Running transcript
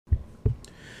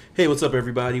Hey, what's up,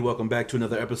 everybody? Welcome back to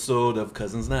another episode of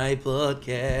Cousins Night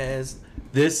Podcast.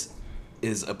 This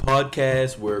is a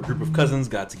podcast where a group of cousins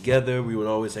got together. We would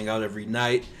always hang out every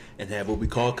night and have what we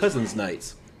call Cousins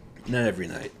Nights. Not every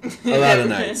night. A lot of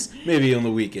nights. Maybe on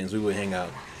the weekends we would hang out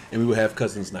and we would have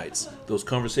Cousins Nights. Those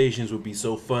conversations would be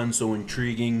so fun, so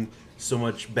intriguing, so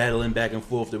much battling back and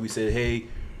forth that we said, hey,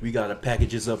 we got to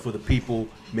package this up for the people,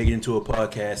 make it into a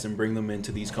podcast, and bring them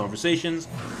into these conversations.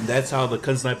 And that's how the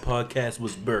Cousins Night Podcast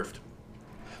was birthed.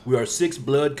 We are 6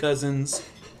 blood cousins,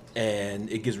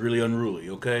 and it gets really unruly,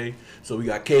 okay? So we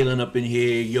got Kaylin up in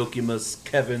here, Yokimus,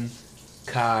 Kevin,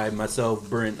 Kai, myself,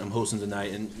 Brent. I'm hosting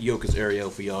tonight, and Yoke is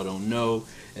Ariel for y'all don't know,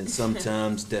 and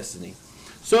sometimes Destiny.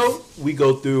 So we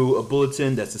go through a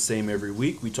bulletin that's the same every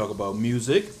week. We talk about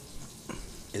music.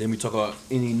 And then we talk about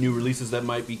any new releases that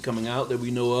might be coming out that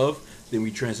we know of. Then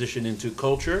we transition into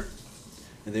culture.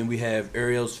 And then we have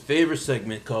Ariel's favorite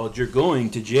segment called You're Going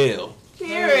to Jail.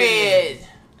 Period.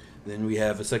 Then we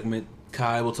have a segment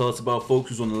Kai will tell us about folks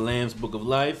who's on the Lamb's Book of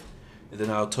Life. And then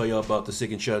I'll tell y'all about the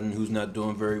sick and shut-in who's not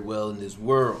doing very well in this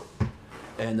world.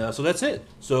 And so that's it.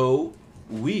 So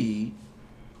we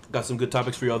got some good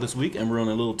topics for y'all this week. And we're on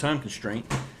a little time constraint.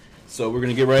 So we're going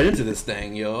to get right into this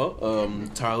thing, y'all.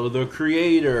 Tyler, the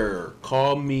Creator,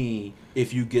 Call Me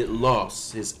If You Get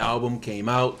Lost. His album came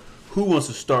out. Who wants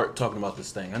to start talking about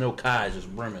this thing? I know Kai is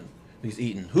just brimming. He's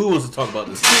eating. Who wants to talk about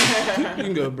this thing? You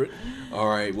can go, Britt. All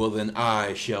right, well then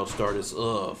I shall start us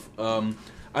off.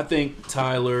 I think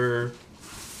Tyler,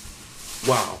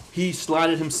 wow, he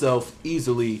slotted himself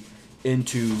easily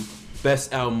into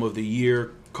Best Album of the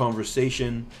Year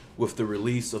conversation. With the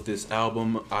release of this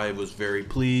album, I was very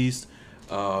pleased.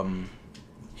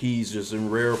 He's just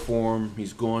in rare form.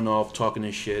 He's going off talking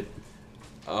his shit.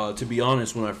 To be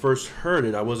honest, when I first heard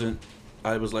it, I was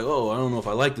like, oh, I don't know if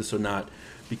I like this or not,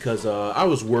 because I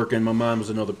was working, my mind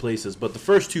was in other places. But the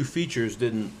first 2 features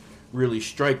didn't really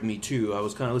strike me too. I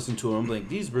was kind of listening to them. I'm like,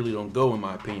 these really don't go, in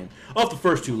my opinion. Off the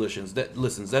first 2 listens,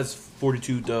 that's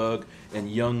 42 Doug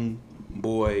and Young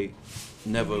Boy.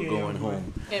 Never NBA going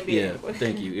home. NBA. Yeah,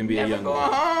 thank you. NBA Never Young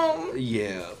going home.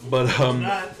 Yeah, but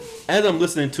as I'm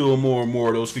listening to them more and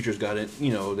more, those features got it.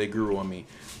 You know, they grew on me.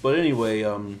 But anyway,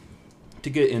 to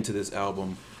get into this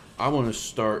album, I want to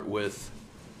start with.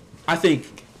 I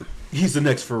think he's the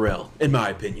next Pharrell, in my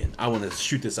opinion. I want to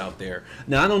shoot this out there.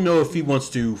 Now, I don't know if he wants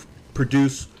to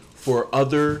produce for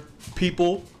other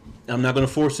people. I'm not going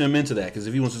to force him into that, because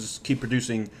if he wants to just keep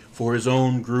producing for his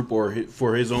own group or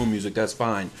for his own music, that's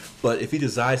fine. But if he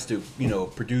decides to,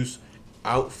 produce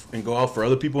out and go out for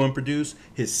other people and produce,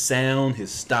 his sound, his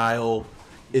style,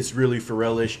 it's really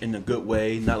Pharrell-ish in a good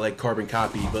way. Not like carbon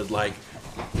copy, but like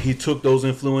he took those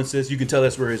influences. You can tell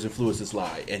that's where his influences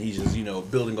lie. And he's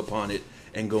just, building upon it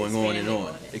and going on and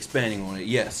on. Expanding on it,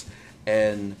 yes.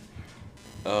 And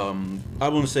I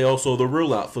want to say also the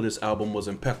rollout for this album was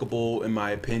impeccable, in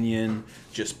my opinion.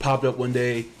 Just popped up one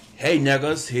day. Hey,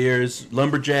 niggas, here's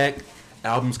Lumberjack.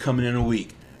 Album's coming in a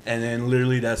week. And then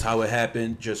literally that's how it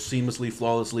happened. Just seamlessly,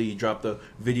 flawlessly. He dropped the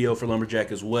video for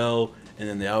Lumberjack as well. And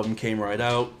then the album came right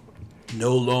out.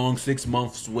 No long 6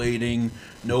 months waiting.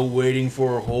 No waiting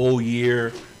for a whole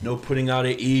year. No putting out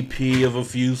an EP of a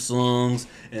few songs.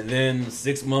 And then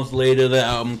 6 months later, the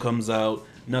album comes out.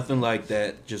 Nothing like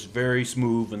that. Just very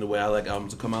smooth in the way I like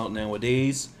albums to come out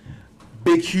nowadays.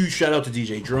 Big, huge shout out to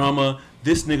DJ Drama.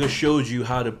 This nigga showed you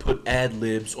how to put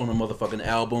ad-libs on a motherfucking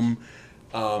album.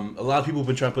 A lot of people have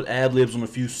been trying to put ad-libs on a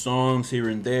few songs here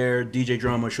and there. DJ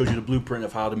Drama showed you the blueprint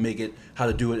of how to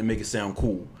do it and make it sound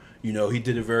cool. He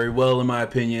did it very well, in my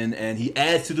opinion, and he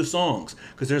adds to the songs.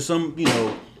 Because there's some,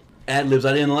 ad-libs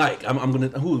I didn't like. The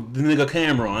nigga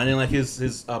Cameron. I didn't like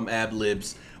his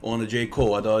ad-libs on the J.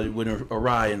 Cole. I thought it went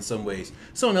awry in some ways.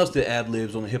 Someone else did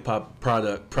ad-libs on a hip-hop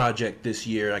project this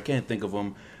year. I can't think of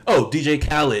them. Oh, DJ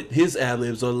Khaled. His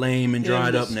ad-libs are lame and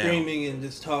dried up now. Screaming and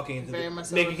just talking,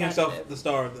 making himself the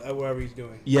star of wherever he's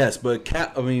going. Yes, but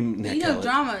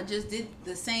Drama just did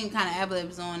the same kind of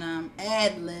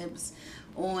ad-libs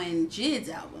on Jid's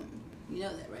album. You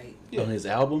know that, right? Yeah. On his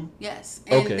album? Yes.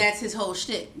 And that's his whole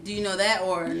shtick. Do you know that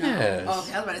or no? Yes.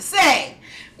 Okay, I was about to say.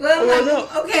 No.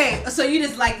 Okay, so you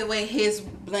just like the way his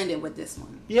blended with this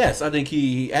one? Yes, I think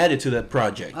he added to that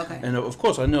project. Okay. And of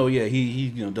course, I know, he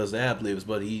does the ad-libs,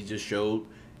 but he just showed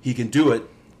he can do it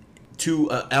to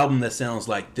an album that sounds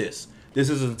like this. This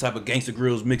is the type of Gangsta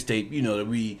Grillz mixtape, that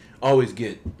we always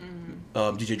get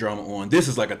DJ Drama on. This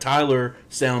is like a Tyler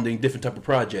sounding different type of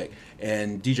project.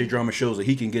 And DJ Drama shows that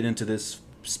he can get into this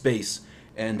space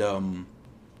and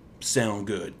sound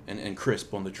good and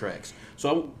crisp on the tracks.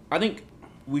 So I think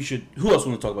we should. Who else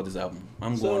want to talk about this album?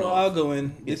 I'm going off. I'll go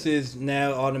in. This is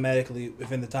now automatically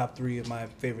within the top 3 of my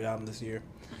favorite album this year.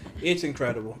 It's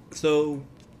incredible. So,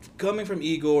 coming from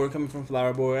Igor, coming from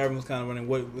Flower Boy, everyone's kind of wondering,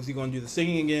 what was he going to do the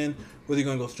singing again? Was he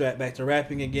going to go straight back to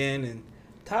rapping again? And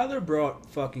Tyler brought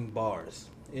fucking bars.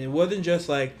 And it wasn't just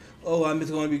like, oh, I'm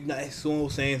just going to be nice,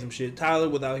 saying some shit. Tyler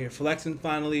was out here flexing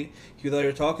finally. He was out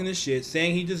here talking his shit,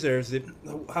 saying he deserves it,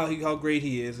 how great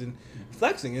he is, and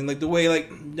flexing. And like the way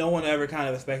like no one ever kind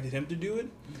of expected him to do it.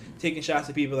 Taking shots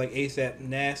at people like A$AP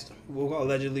Nast,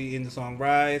 allegedly in the song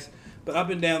Rise. But up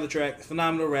and down the track,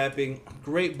 phenomenal rapping,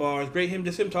 great bars, great him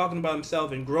talking about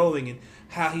himself and growing and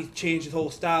how he changed his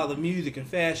whole style of music and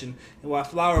fashion. And why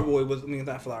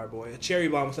Cherry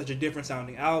Bomb was such a different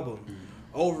sounding album.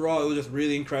 Overall, it was just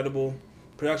really incredible.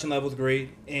 Production level's great.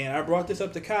 And I brought this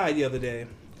up to Kai the other day.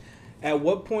 At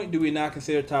what point do we not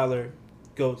consider Tyler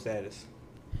GOAT status?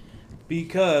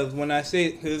 Because when I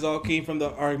say, because this all came from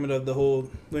the argument of the whole,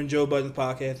 when Joe Budden's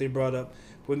podcast, they brought up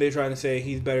when they're trying to say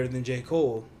he's better than J.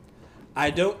 Cole. I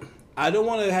don't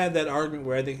want to have that argument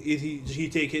where I think he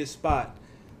take his spot,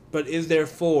 but is there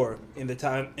 4 in the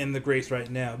time in the grace right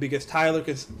now? Because Tyler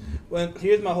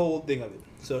here's my whole thing of it.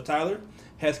 So Tyler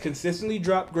has consistently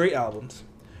dropped great albums.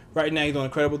 Right now he's on an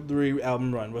incredible 3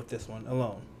 album run with this one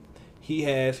alone. He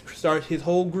has started his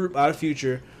whole group out of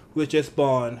Future, which just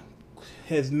spawned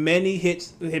has many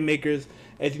hit makers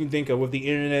as you can think of with the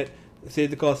Internet,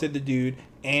 Sid the Dude,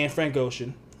 and Frank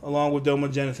Ocean, along with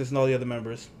Doma Genesis and all the other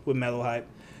members with Mellow Hype.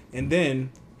 And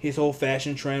then his whole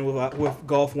fashion trend with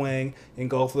Golf Wang and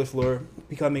Golf LaFleur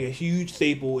becoming a huge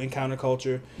staple in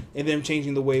counterculture and them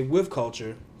changing the way with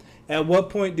culture. At what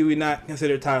point do we not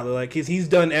consider Tyler? Like, he's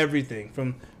done everything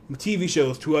from TV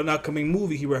shows to an upcoming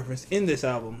movie he referenced in this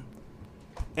album.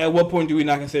 At what point do we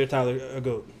not consider Tyler a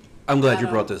GOAT? I'm glad you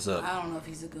brought this up. I don't know if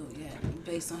he's a GOAT yet,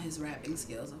 based on his rapping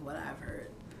skills of what I've heard.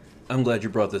 I'm glad you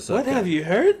brought this up. What have you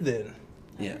heard then?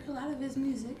 I heard a lot of his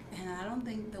music, and I don't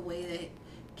think the way that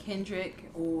Kendrick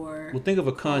or well, think of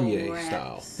a Kanye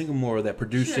style. Think of more of that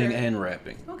producing and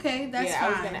rapping. Okay, that's fine. I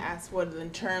was gonna ask what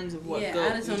in terms of what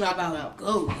GOAT. I just don't know about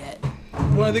GOAT yet.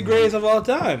 One of the greatest of all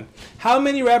time. How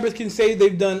many rappers can say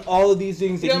they've done all of these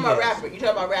things? You're talking about rapping. You're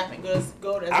talking about rapping.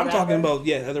 GOAT as a rapper. I'm talking about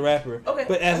as a rapper. Okay.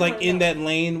 But as like in that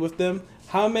lane with them,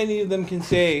 how many of them can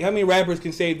say? How many rappers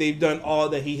can say they've done all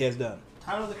that he has done?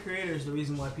 Tyler the Creator is the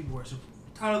reason why people wear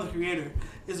Tyler the Creator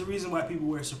is the reason why people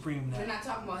wear Supreme now. We're not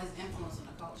talking about his influence on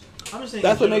the culture. I'm just saying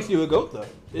that's what makes you a GOAT, though.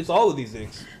 It's all of these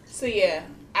things. So yeah,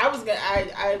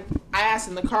 I asked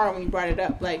in the car when you brought it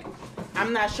up. Like,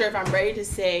 I'm not sure if I'm ready to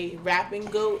say rapping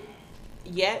GOAT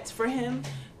yet for him,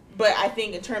 but I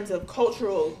think in terms of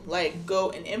cultural like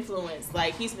GOAT and influence,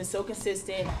 like he's been so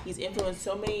consistent. He's influenced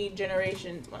so many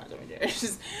generations. Well, not so many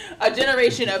generations, a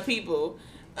generation of people.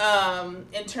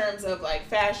 In terms of like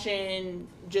fashion,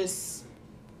 just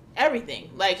everything.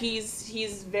 Like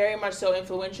he's very much so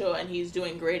influential and he's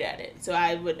doing great at it. So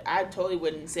I totally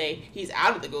wouldn't say he's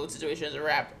out of the GOAT situation as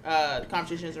a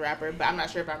competition as a rapper, but I'm not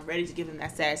sure if I'm ready to give him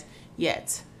that status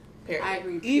yet. Period. I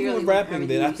agree. Even with rapping,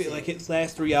 then I feel like his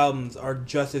last 3 albums are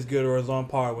just as good or is on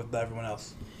par with everyone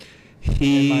else.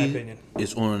 He in my opinion.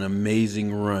 Is on an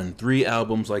amazing run. 3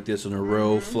 albums like this in a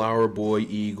row. Flower Boy,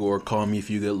 Igor, Call Me If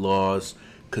You Get Lost.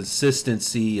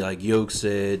 Consistency, like Yoke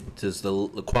said, just the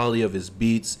quality of his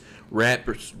beats.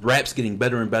 Rap's getting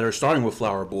better and better, starting with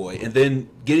Flower Boy, and then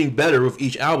getting better with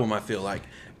each album. I feel like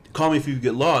Call Me If You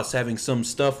Get Lost, having some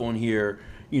stuff on here,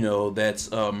 that's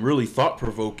really thought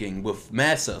provoking with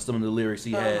Massa. Some of the lyrics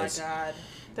he has. Oh my god,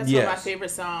 that's one of my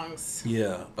favorite songs.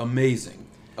 Yeah, amazing.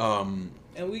 And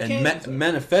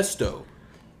Manifesto.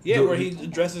 Yeah, where he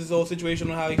addresses the whole situation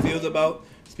on how he feels about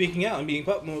speaking out and being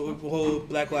public with the whole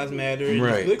Black Lives Matter and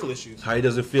political issues. How he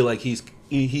doesn't feel like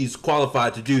he's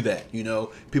qualified to do that.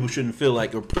 People shouldn't feel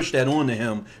like or push that onto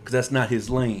him because that's not his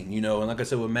lane. And like I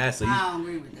said with Massa, I don't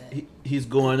agree with that. He's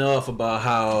going off about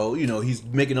how he's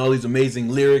making all these amazing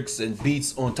lyrics and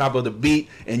beats on top of the beat,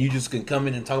 and you just can come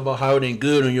in and talk about how it ain't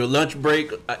good on your lunch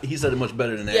break. He said it much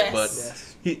better than that, yes.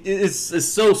 It's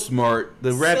so smart.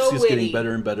 The rap's so just getting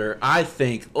better and better. I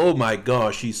think, oh my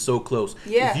gosh, he's so close.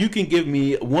 Yeah. If you can give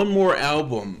me one more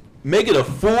album, make it a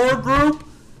 4 group,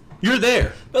 you're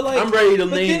there. But I'm ready to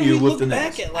name you with the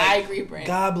next. At, I agree, Brent.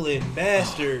 Goblin,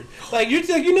 Bastard.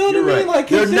 You know what I mean? Right. Like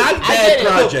they're not bad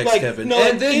projects, like, Kevin. No,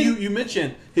 and then you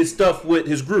mentioned his stuff with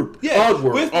his group. Yeah, Odd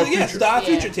World, the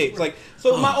Future tapes.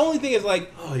 My only thing is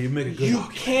you make a good. You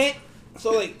can't.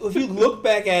 So if you look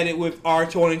back at it with our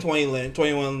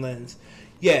 2021 lens,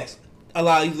 yes, a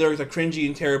lot of these lyrics are cringy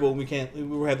and terrible. We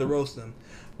have to roast them.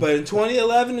 But in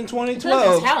 2011 and 2012,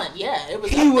 Because of talent, yeah, it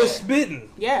was. he was spitting.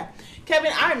 Yeah,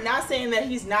 Kevin, I'm not saying that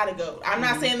he's not a GOAT. I'm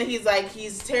not saying that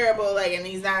he's terrible, and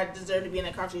he's not deserved to be in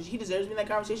that conversation. He deserves to be in that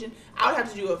conversation. I would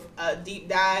have to do a deep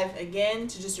dive again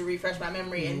to refresh my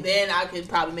memory, and then I could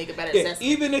probably make a better assessment.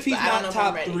 Even if he's not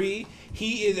top 3,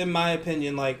 he is, in my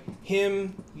opinion, like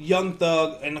him, Young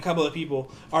Thug, and a couple of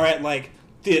people are at like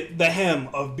the hem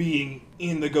of being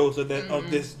in the GOATs of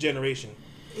this generation.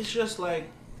 It's just like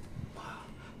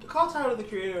to call Tyler the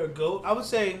Creator a GOAT. I would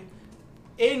say,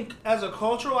 as a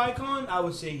cultural icon, I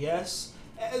would say yes.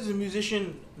 As a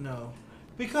musician, no,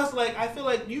 because like I feel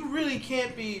like you really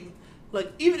can't be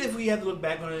like, even if we have to look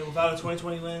back on it without a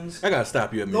 2020 lens. I gotta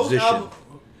stop you, a musician.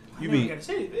 You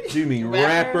mean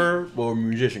rapper or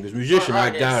musician? Because musician,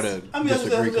 I gotta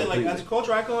disagree completely. Like as a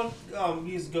culture icon,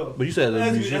 he's a GOAT. But you said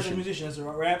as a musician, as a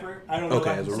rapper, I don't know.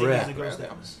 Okay, if as a rapper, rapper. as a GOAT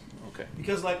status. Okay.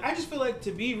 Because like I just feel like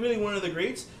to be really one of the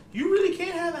greats, you really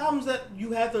can't have albums that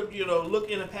you have to look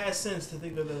in a past sense to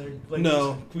think that they're like.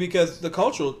 No, because the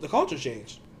culture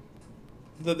changed.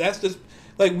 That's just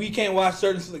like we can't watch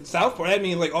certain like South Park. I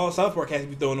mean, like all South Park has to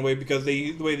be thrown away because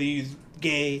the way they use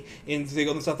gay and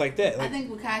stuff like that. Like, I think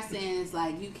what Kai's saying is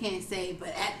like you can't say, but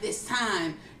at this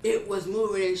time it was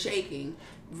moving and shaking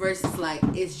versus like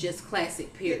it's just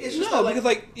classic period. It's just because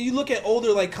like you look at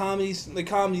older like comedies, like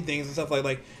comedy things and stuff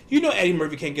like Eddie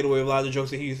Murphy can't get away with a lot of the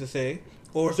jokes that he used to say.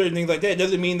 Or certain things like that. It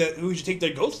doesn't mean that we should take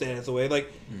their GOAT status away. Like,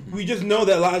 we just know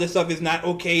that a lot of this stuff is not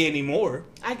okay anymore.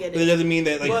 I get it. But it doesn't mean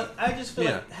that, like... But I just feel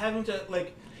like having to,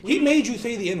 like... He made you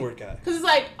say the N-word, guy. Because it's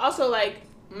like, also like,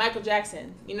 Michael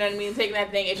Jackson. You know what I mean? Taking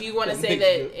that thing. If you want to say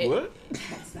that... What?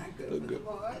 That's not good.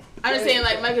 I'm just saying,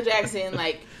 like, Michael Jackson,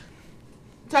 like,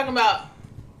 talking about,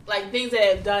 like, things that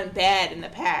have done bad in the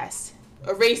past.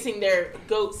 Erasing their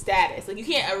GOAT status. Like, you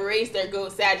can't erase their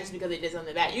GOAT status just because they did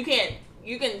something bad.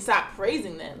 You can stop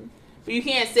praising them, but you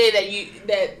can't say that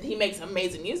he makes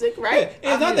amazing music, right?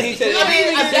 Yeah, it's not that he said.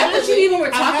 That's what you even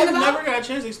were talking about. I never got a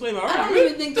chance to explain my argument. I don't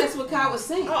even think that's what Kai was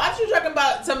saying. Oh, I thought you were talking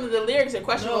about some of the lyrics and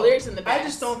questionable lyrics in the past. I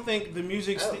just don't think the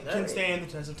music can stand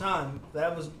the test of time.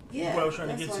 That was what I was trying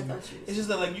to get to. It's just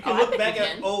that like you can look back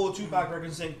at old Tupac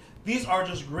records and think these are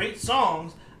just great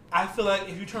songs. I feel like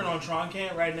if you turn on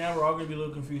Troncan right now, we're all gonna be a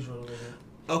little confused for a little bit.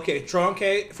 Okay,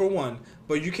 Troncan for one.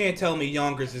 But you can't tell me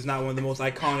Yonkers is not one of the most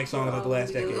iconic songs of the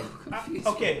last decade.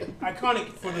 Okay, iconic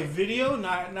for the video,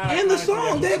 not and the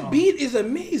song. That beat is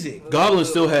amazing. Goblin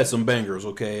still had some bangers.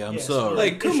 Okay, I'm sorry.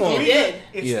 Like, come on.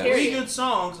 It's 3 good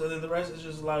songs, and then the rest is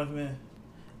just a lot of men.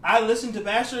 I listened to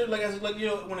Bastard when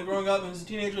I growing up and as a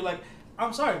teenager. Like,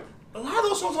 I'm sorry, a lot of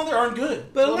those songs on there aren't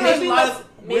good. But maybe let's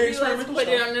put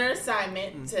it on an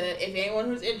assignment to, if anyone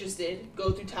who's interested,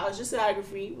 go through Tyler's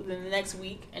discography within the next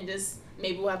week and just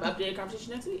maybe we'll have an updated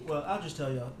conversation next week. Well, I'll just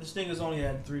tell y'all, this thing has only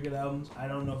had 3 good albums. I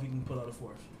don't know if he can put out a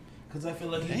 4th. Because I feel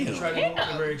like he can try to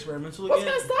go very experimental again. What's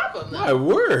going to stop him, though? My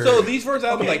word. So these first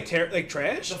albums like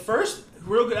trash? The first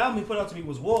real good album he put out to me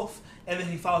was Wolf, and then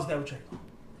he follows that with Cherry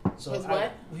Bomb. So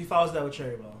what? He follows that with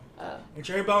Cherry Bomb. Oh. And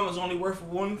Cherry Bomb was only worth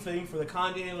one thing for the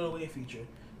Kanye and Lil Wayne feature.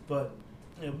 But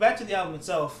back to the album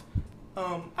itself,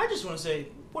 I just want to say,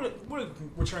 what a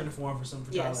return to form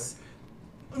for Tyler.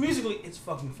 Musically, it's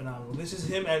fucking phenomenal. This is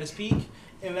him at his peak,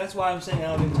 and that's why I'm saying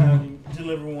I don't think Tyler can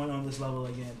deliver one on this level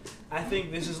again. I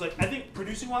think this is I think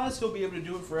producing wise, he'll be able to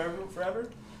do it forever.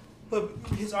 But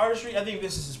his artistry, I think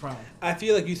this is his prime. I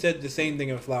feel like you said the same thing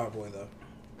of Flower Boy, though.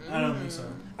 I don't think so.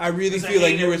 I really feel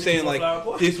like you were saying like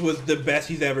this was the best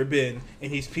he's ever been,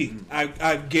 and he's peaked.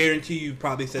 I guarantee you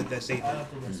probably said that same thing. I don't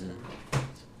think I said that.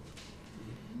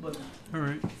 But all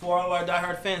right, for all of our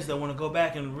diehard fans that want to go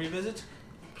back and revisit,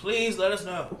 please let us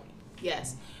know.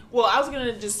 Yes. Well, I was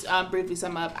gonna just briefly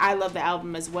sum up. I love the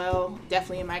album as well.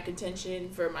 Definitely in my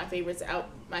contention for my favorites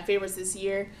this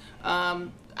year.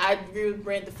 I agree with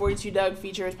Brent. The 42 Doug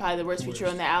feature is probably the worst feature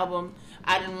on the album.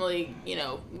 I didn't really,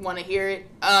 want to hear it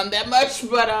that much,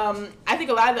 but I think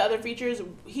a lot of the other features,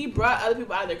 he brought other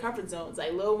people out of their comfort zones,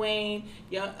 like Lil Wayne.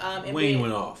 Wayne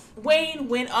went off. Wayne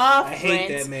went off. I hate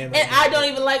that man. And I don't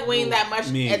even like Wayne that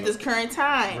much at this current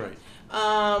time.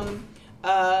 Right.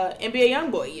 NBA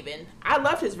Youngboy even. I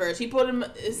loved his verse. He put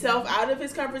himself out of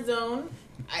his comfort zone,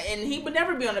 and he would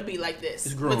never be on a beat like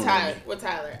this with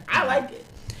Tyler. I like it.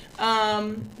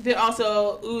 Then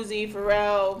also Uzi,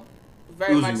 Pharrell.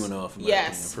 Very Uzi much, went off.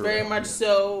 Yes, very much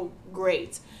so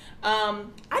great. I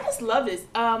just love this.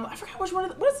 I forgot which one.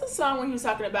 What's the song where he was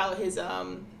talking about his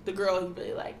the girl he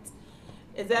really liked?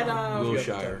 Is that Will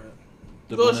Shire?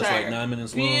 The one that's like 9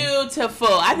 minutes long. Beautiful.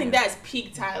 I think that's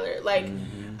peak Tyler. Like,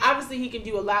 obviously he can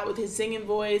do a lot with his singing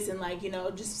voice and like,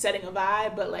 just setting a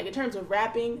vibe. But like in terms of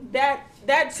rapping,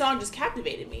 that song just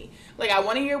captivated me. Like I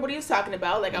want to hear what he was talking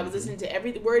about. Like I was listening to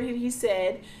every word he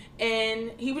said,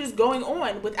 and he was just going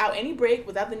on without any break,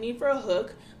 without the need for a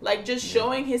hook. Like just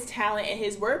showing his talent and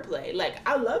his wordplay. Like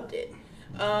I loved it.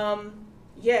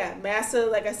 Massa,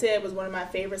 like I said, was one of my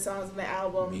favorite songs on the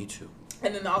album. Me too.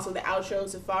 And then also the outro,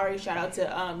 Safari. Shout out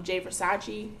to Jay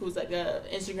Versace, who's like a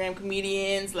Instagram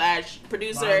comedian /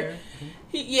 producer.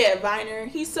 Viner.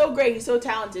 He's so great. He's so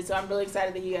talented. So I'm really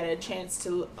excited that he got a chance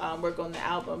to work on the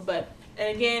album.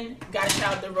 And again, gotta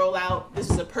shout out the rollout. This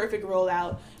was a perfect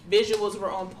rollout. Visuals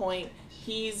were on point.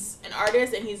 He's an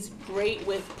artist and he's great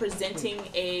with presenting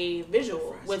a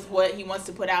visual with what he wants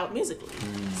to put out musically.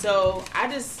 So I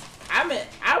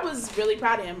was really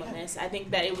proud of him on this. I think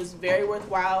that it was very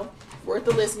worthwhile. Worth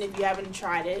a listen if you haven't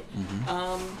tried it.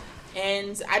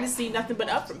 And I just see nothing but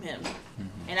up from him.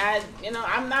 And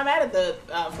I'm not mad at the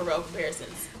Pharrell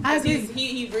comparisons.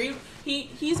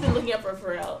 He's been looking up to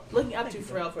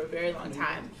Pharrell for a very long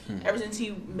time. Ever since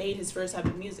he made his first type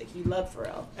of music, he loved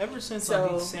Pharrell. Ever since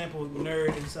he sampled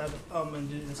 "Nerd" inside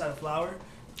of Flower,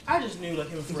 I just knew like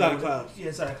him and Pharrell.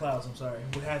 Inside of Clouds. I'm sorry,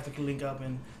 would have to link up,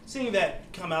 and seeing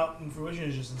that come out in fruition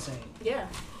is just insane. Yeah.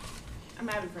 I'm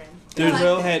happy for him.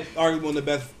 Pharrell had arguably one of the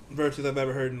best verses I've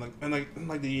ever heard in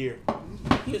like the year.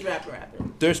 He was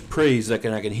rapping. There's praise that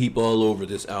I can heap all over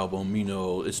this album.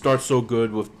 It starts so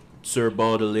good with Sir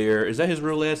Baudelaire. Is that his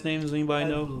real last name? Does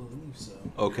anybody know? I believe so.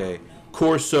 Okay.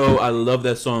 Corso, I love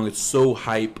that song. It's so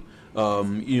hype. We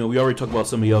already talked about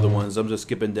some of the other ones. I'm just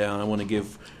skipping down. I want to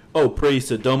give praise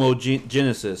to Domo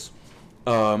Genesis.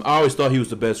 I always thought he was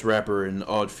the best rapper in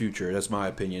Odd Future. That's my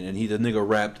opinion. And the nigga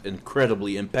rapped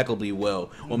impeccably well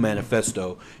on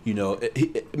Manifesto.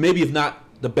 Maybe if not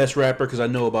the best rapper, because I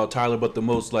know about Tyler, but the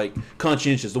most like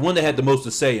conscientious, the one that had the most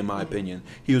to say, in my opinion.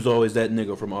 He was always that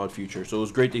nigga from Odd Future. So it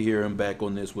was great to hear him back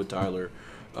on this with Tyler.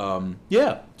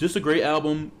 Just a great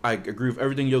album. I agree with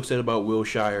everything Yoke said about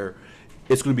Wilshire.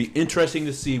 It's going to be interesting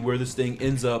to see where this thing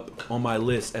ends up on my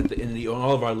list at the end of on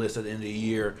all of our lists at the end of the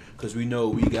year, because we know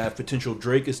we got potential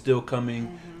Drake is still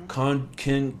coming,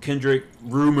 Kendrick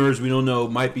rumors we don't know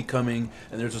might be coming,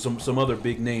 and there's some other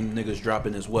big name niggas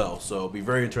dropping as well. So it'll be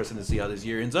very interesting to see how this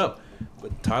year ends up.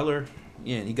 But Tyler,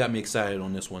 he got me excited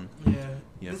on this one.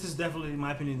 Yeah. This is definitely, in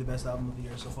my opinion, the best album of the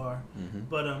year so far.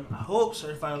 But I hope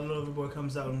Certified Lover Boy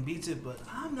comes out and beats it, but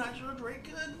I'm not sure Drake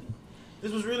could.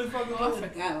 This was really fucking good. I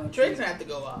forgot. Drake's gonna have to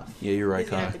go off. Yeah, you're right,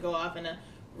 He's gonna have to go off in a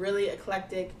really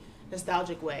eclectic,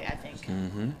 nostalgic way, I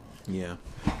think. Yeah.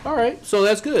 All right, so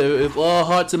that's good. If all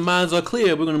hearts and minds are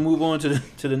clear, we're gonna move on to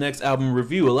the next album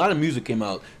review. A lot of music came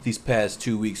out these past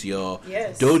 2 weeks, y'all.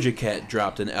 Yes. Doja Cat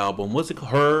dropped an album. What's it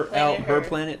called? Her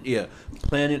Planet? Yeah.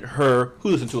 Planet Her.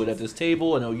 Who listened to it at this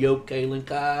table? I know Yoke, Kaylin,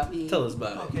 Kai. Tell us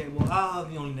about it. Okay, well, I'll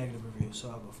have the only negative review, so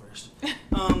I'll go first.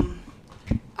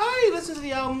 I listened to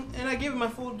the album and I gave it my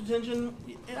full attention,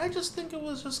 and I just think it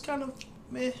was just kind of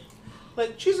meh.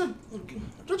 Like Doja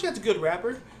Cat's a good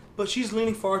rapper, but she's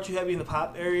leaning far too heavy in the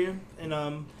pop area, and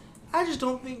I just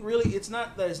don't think really it's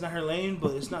not that it's not her lane,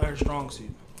 but it's not her strong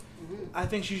suit. I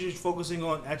think she's just focusing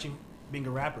on actually being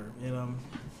a rapper. And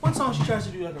one song she tries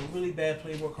to do like a really bad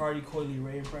Playboy Cardi, Coily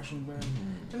Ray impression,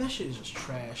 and that shit is just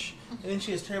trash. And then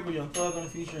she has Terrible Young Thug on the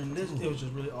feature, and it was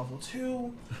just really awful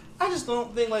too. I just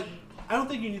don't think I don't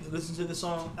think you need to listen to the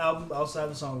album outside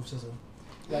the song with SZA.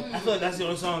 I feel like that's the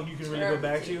only song you can really go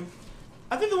back to.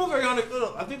 I think the one with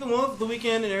Ariana, I think the one with The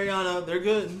Weeknd and Ariana, they're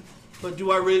good. But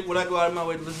would I go out of my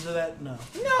way to listen to that? No.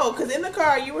 No, because in the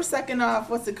car you were sucking off,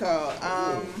 what's it called?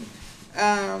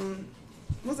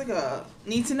 What's it called?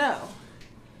 Need to Know.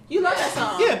 You love that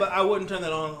song. Yeah, but I wouldn't turn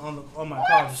that on my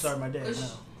car to start my day. No.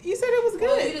 You said it was good.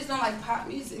 Well, you just don't like pop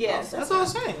music. Yes, that's what I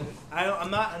was saying. I'm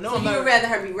not. So you would rather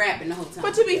her be rapping the whole time.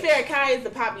 But to be fair, Kai is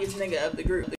the poppiest nigga of the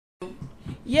group.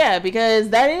 Yeah, because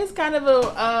that is kind of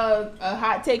a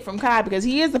hot take from Kai, because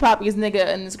he is the poppiest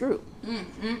nigga in this group.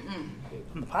 I'm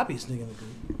the poppiest nigga in the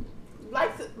group.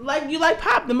 Like you like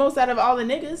pop the most out of all the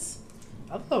niggas.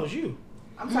 I thought it was you.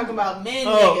 I'm talking about men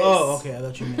niggas. Oh, okay. I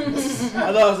thought you meant.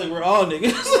 I thought it was like we're all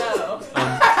niggas.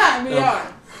 No. We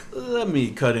are. Let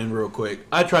me cut in real quick.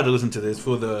 I tried to listen to this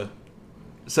for the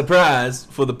surprise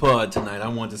for the pod tonight. I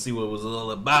wanted to see what it was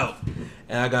all about.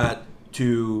 And I got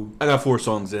 4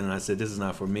 songs in, and I said, this is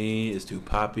not for me. It's too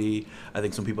poppy. I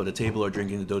think some people at the table are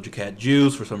drinking the Doja Cat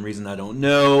juice for some reason I don't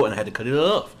know, and I had to cut it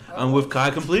off. I'm with Kai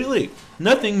completely.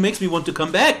 Nothing makes me want to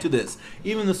come back to this.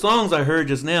 Even the songs I heard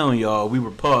just now, y'all, we were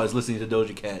paused listening to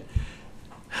Doja Cat.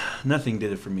 Nothing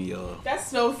did it for me, y'all. That's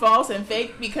so false and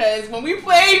fake because when we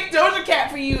played Doja Cat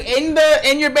for you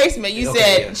in your basement, you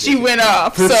said she went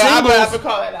off. Her so singles, I'm gonna have to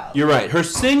call that out. You're right. Her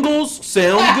singles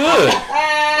sound good,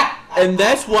 and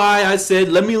that's why I said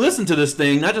let me listen to this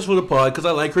thing, not just for the pod, because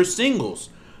I like her singles.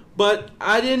 But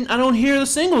I don't hear the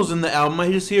singles in the album.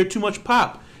 I just hear too much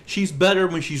pop. She's better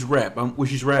when she's rapping. I'm with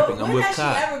When has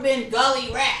Kai. she ever been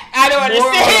gully rap? I don't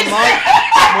understand.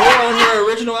 More on her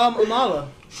original album, Amala.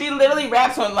 She literally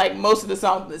raps on like most of the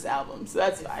songs on this album, so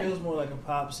that's fine. It feels more like a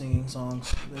pop singing song.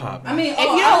 Pop. I mean, If you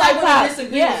don't like pop,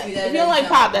 if you don't like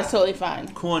pop, pop, that's totally fine.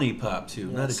 Corny pop too,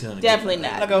 not a kind of Definitely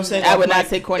not. Like I was saying, I would not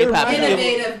say corny pop. reminds me of-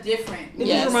 innovative, different. It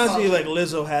Yes. just reminds me of like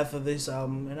Lizzo half of this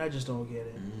album, and I just don't get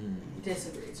it.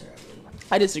 Disagree terribly.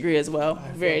 I disagree as well,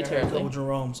 I very feel like I heard a couple terribly.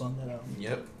 Jerome's on that album.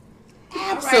 Yep.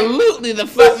 Absolutely the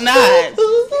fuck not.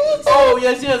 Oh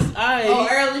yes. Oh,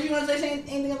 Earl, did you want to say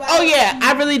anything about Oh it? yeah,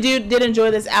 I really did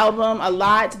enjoy this album a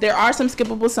lot. There are some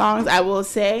skippable songs, I will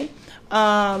say.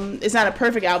 It's not a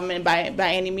perfect album by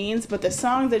any means, but the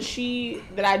songs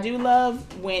that I do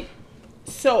love went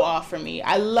so off for me.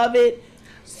 I love it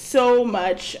so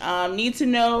much. Need to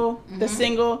Know, the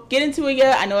single. Get Into It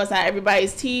Yeah. I know it's not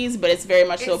everybody's tease, but it's very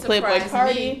much so Playboy surprised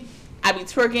Party. me. I be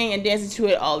twerking and dancing to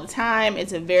it all the time.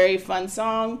 It's a very fun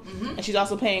song. And she's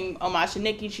also paying homage to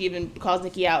Nicki. She even calls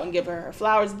Nicki out and give her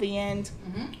flowers at the end.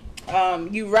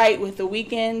 You Right with The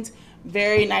Weeknd.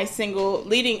 Very nice single.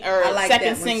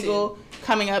 Second single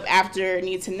coming up after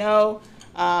Need to Know.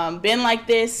 Been Like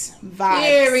This vibe.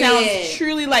 Period. Sounds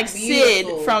truly like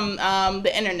Beautiful. Sid from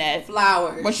the internet.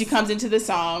 Flowers. When she comes into the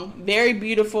song. Very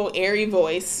beautiful, airy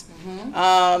voice.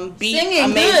 Beat Singing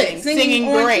amazing. good. Singing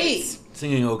on great. key.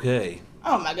 Singing okay.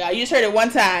 Oh my god, you just heard it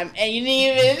one time and you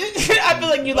didn't even I feel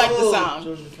like you like the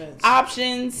song.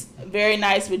 Options, very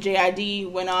nice with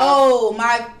JID went off. Oh,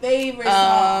 my favorite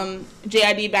song.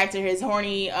 JID back to his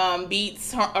horny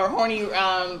beats or horny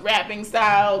rapping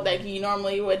style that he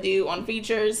normally would do on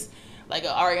features. Like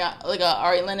a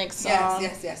Ari Lennox song.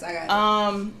 Yes, I got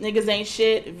it. Niggas Ain't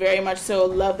Shit, very much so.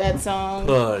 Love that song.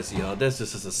 Buzz, y'all. That's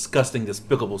just a disgusting,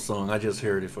 despicable song. I just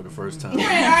heard it for the first time.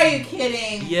 Are you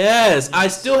kidding? Yes, I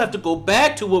still have to go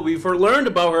back to what we've learned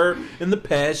about her in the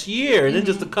past year, and then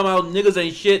just to come out niggas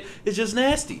ain't shit is just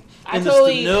nasty. And just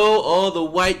to know all the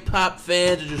white pop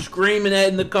fans are just screaming that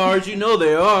in the cars, you know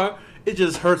they are. It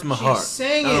just hurts my heart.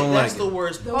 Saying I don't that's like the it.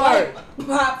 worst The part. white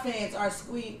pop fans are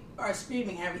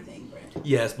screaming everything, Brent.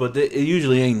 Yes, but it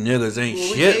usually ain't niggas ain't Well,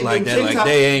 we shit gave like them that. Like TikTok-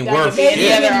 they ain't That worth could be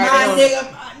shit. any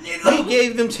other My nigga. He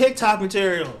gave them TikTok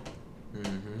material.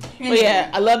 But yeah,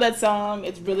 I love that song.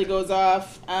 It really goes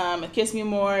off. Kiss Me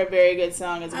More, very good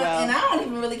song as well. And I don't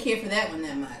even really care for that one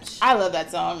that much. I love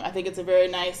that song. I think it's a very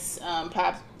nice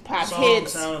pop Song, hit.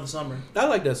 Sound of the Summer. I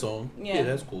like that song. Yeah. Yeah,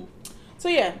 that's cool. So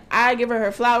yeah, I give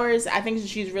her flowers. I think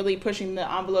she's really pushing the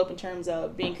envelope in terms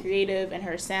of being creative and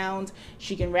her sound.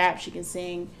 She can rap, she can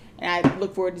sing, and I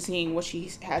look forward to seeing what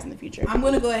she has in the future. I'm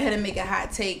going to go ahead and make a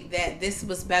hot take that this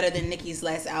was better than Nicki's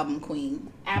last album,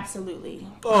 Queen. Absolutely.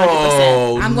 100%.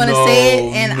 Oh, I'm going to say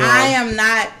it, and I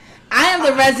am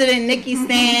the resident Nicki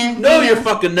stan. No, you're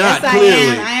fucking not, Yes,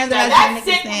 clearly. I am the resident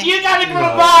Nicki stan. You gotta give a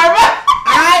bar.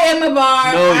 I am a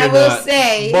barb. No, you're I will not.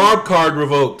 say. Barb card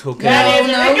revoked, okay?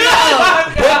 No.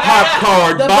 Hip hop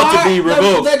card The about barb- to be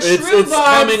revoked. the true It's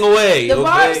barbs- coming away. The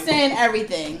Barb okay? stand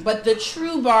everything, but the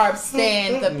true Barb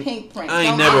stand the pink print. I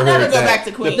ain't So never I'll heard never go that. back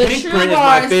to Queen. The The Pink true Print is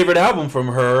my bars- favorite album from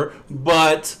her,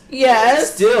 but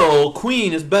Yes. still,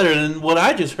 Queen is better than what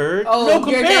I just heard. Oh, no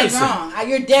you're dead comparison. wrong.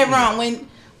 You're dead wrong. When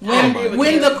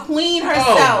the Queen Oh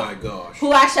herself, my gosh.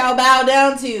 who I shall bow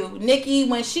down to, Nicki,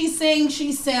 when she sings,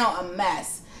 she sound a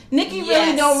mess. Nicki really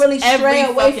Yes. don't really stray Every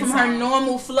away fucking from her song.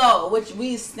 normal flow, which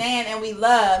we stand and we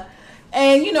love.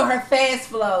 And you know her fast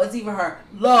flow is either her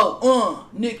low,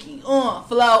 Nicki,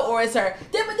 flow, or it's her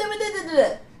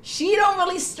da-ba-da-ba-da-da-da. She don't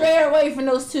really stray away from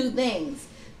those two things.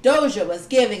 Doja was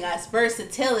giving us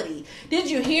versatility.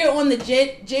 Did you hear on the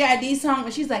JID song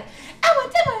when she's like, I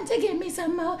want someone to give me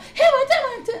some more.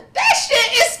 That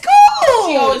shit is cool.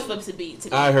 She always flips a beat. To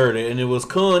me. I heard it, and it was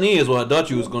corny, is what I thought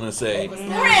you was gonna say.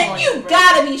 Brent, you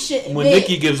gotta be shitting When me.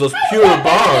 Nicki gives us pure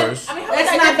bars, I mean,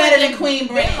 That's not better than Queen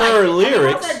Brent. her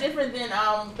lyrics. How's that different than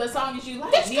the song that you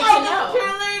like? This Need girl to got know.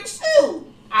 pure lyrics too.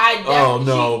 Oh,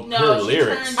 no, her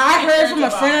lyrics. I heard from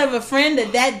a friend of a friend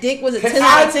that dick was a 10 I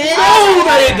out of 10. know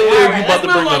that ain't the lyrics you about to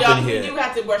bring up in We do here.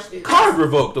 have to brush this. Card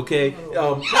revoked, okay? You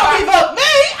don't revoke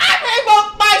me. I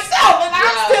revoke myself, and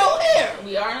I'm still here.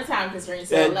 We are in a time constraint,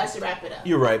 so And- let's wrap it up.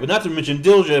 You're right, but not to mention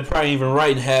Doja probably even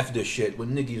writing half this shit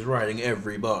when Nicki's writing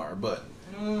every bar, but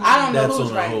I don't know that's who's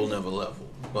on a right. whole nother level.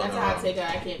 But, That's a hot take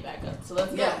I can't back up. So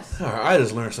let's go. Yes. All right, I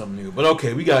just learned something new. But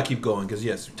okay, we gotta keep going because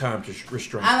yes, time to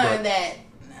restrain. I learned that.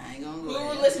 I ain't gonna Who go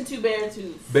would there. listen to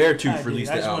Beartooth? Beartooth I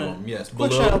released did. I the just wanna- album. Yes, Quick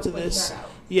Below. shout out to Put this. that out.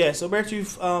 Yeah, so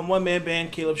Beartooth, one man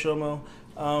band, Caleb Shomo,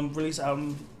 released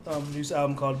album, produced an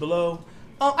album called Below.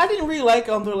 I didn't really like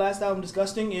their last album,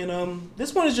 Disgusting, and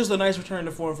this one is just a nice return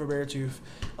to form for Beartooth.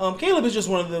 Caleb is just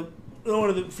one of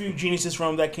the few geniuses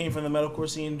that came from the metalcore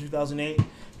scene in 2008.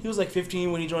 He was like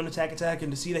 15 when he joined Attack Attack,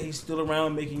 and to see that he's still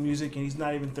around making music and he's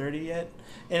not even 30 yet,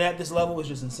 and at this level is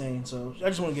just insane. So I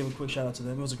just want to give a quick shout out to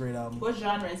them. It was a great album. What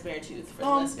genre is Beartooth for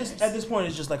the listeners? At this point,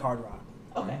 it's just like hard rock.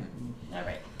 Okay. All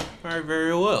right. All right,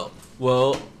 very well.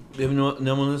 Well, if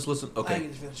no one has listened, I okay.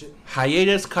 get to finish it.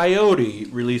 Hiatus Coyote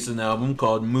released an album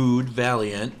called Mood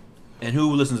Valiant. And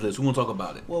who listens to this? Who wants to talk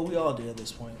about it? Well, we all did at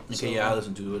this point. Okay, So, yeah, I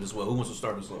listened to it as well. Who wants to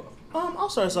start us off? I'll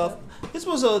start us off. This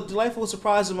was a delightful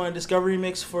surprise in my discovery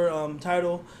mix for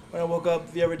Tidal when I woke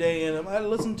up the other day, and I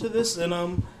listened to this, and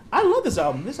I love this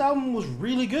album. This album was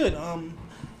really good. I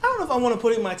don't know if I want to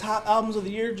put it in my top albums of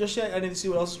the year just yet. I need to see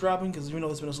what else is dropping because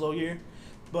it's been a slow year.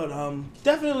 But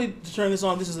definitely to turn this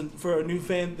on. This is for a new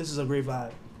fan. This is a great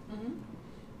vibe.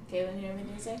 Kaylin, you have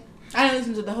anything to say? I didn't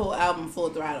listen to the whole album full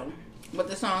throttle, but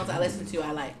the songs I listened to,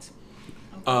 I liked.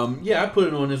 Yeah, I put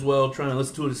it on as well, trying to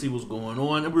listen to it to see what's going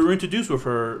on. And we were introduced with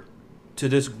her to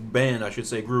this band, I should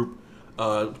say, group,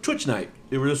 Twitch Night.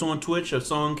 They were just on Twitch. A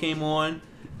song came on.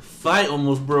 Fight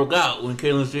almost broke out when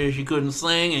Kaylin said she couldn't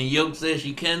sing and Yoke said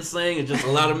she can sing. It's just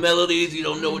a lot of melodies. You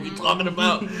don't know what you're talking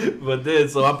about. But then,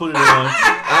 so I put it on.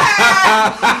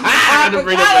 I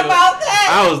forgot about that.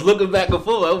 I was looking back and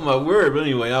forth. Oh my word! But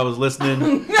anyway, I was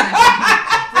listening.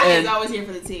 Brian's always here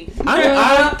for the tea.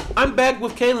 I'm back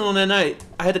with Kaylin on that night.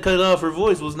 I had to cut it off. Her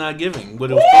voice was not giving what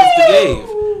it was supposed to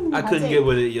give. I couldn't get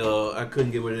with it, y'all. I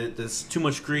couldn't get with it. There's too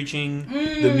much screeching.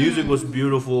 The music was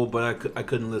beautiful, but I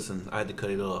couldn't listen. I had to cut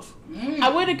it off. I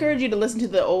would encourage you to listen to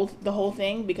the whole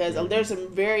thing because there's some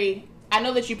very. I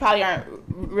know that you probably aren't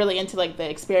really into like the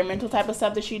experimental type of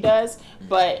stuff that she does,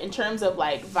 but in terms of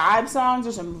like vibe songs,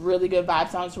 there's some really good vibe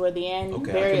songs toward the end.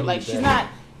 Okay, very like she's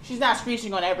not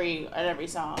screeching on every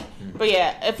song. But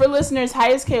yeah, for listeners,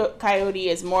 Hiatus Coyote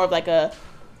is more of like a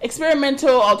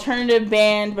experimental alternative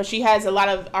band, but she has a lot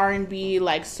of R&B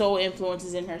like soul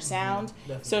influences in her sound.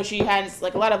 So she has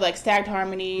like a lot of like stacked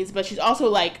harmonies, but she's also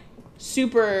like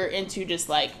super into just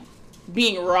like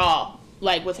being raw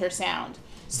like with her sound.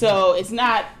 So it's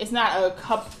not a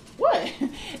cup. What?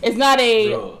 It's not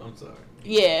a. Bro, I'm sorry.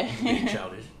 Yeah. Being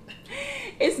childish.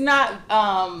 It's not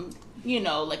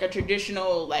like a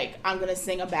traditional like I'm gonna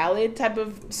sing a ballad type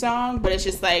of song, but it's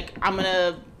just like I'm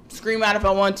gonna scream out if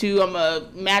I want to. I'm gonna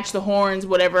match the horns,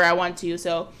 whatever I want to.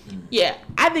 So yeah,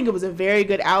 I think it was a very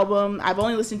good album. I've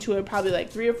only listened to it probably like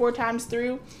 3 or 4 times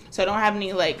through, so I don't have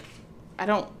any like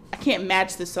I can't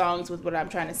match the songs with what I'm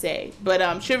trying to say. But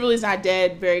Chivalry's Not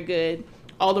Dead, very good.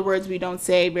 All the Words We Don't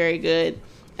Say, very good.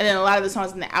 And then a lot of the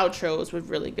songs in the outros were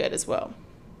really good as well.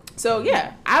 So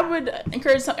yeah, I would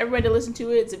encourage everybody to listen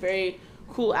to it. It's a very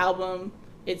cool album.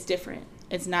 It's different.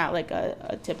 It's not like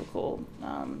a typical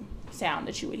sound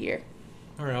that you would hear.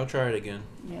 All right, I'll try it again.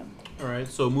 Yeah. All right,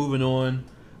 so moving on.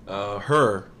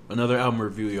 Another album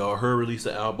review, y'all. Her released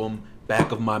the album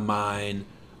Back of My Mind.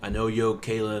 I know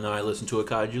Kayla and I listened to it.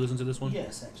 Kai, did you listen to this one?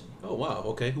 Yes, actually. Oh, wow.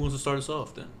 Okay, who wants to start us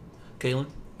off then? Kaylin?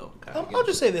 Oh, Kai. I'll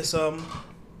just say this.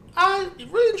 I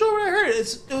really enjoyed what I heard.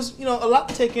 It was a lot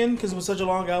to take in because it was such a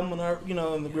long album,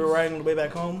 and we were riding on the way back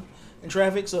home in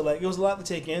traffic, so like it was a lot to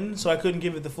take in. So I couldn't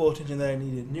give it the full attention that I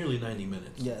needed. Nearly 90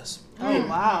 minutes. Yes. Oh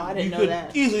wow, I didn't know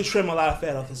that. You could easily trim a lot of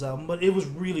fat off this album, but it was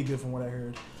really good from what I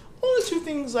heard. Only 2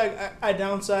 things like I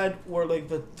downside were like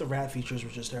the rap features were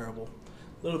just terrible.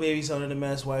 Little Baby sounded a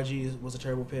mess. YG was a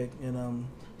terrible pick, and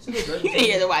You didn't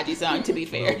hear the YG song, to be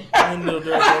fair. and Lil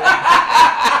Durk.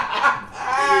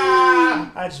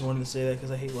 I just wanted to say that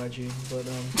because I hate YG, but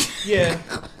yeah,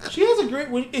 she has a great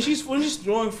when she's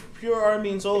doing pure R&B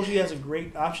and soul. She has a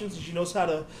great options, and she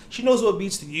knows what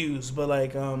beats to use. But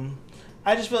like,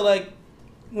 I just felt like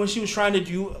when she was trying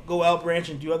to go out branch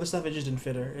and do other stuff, it just didn't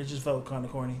fit her. It just felt kind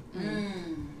of corny.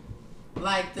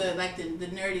 Like the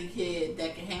nerdy kid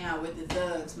that can hang out with the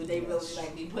thugs, but they really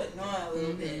like be putting on a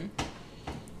little bit.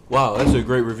 Wow, that's a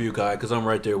great review, Kai, because I'm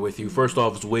right there with you. First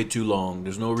off, it's way too long.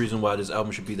 There's no reason why this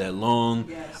album should be that long.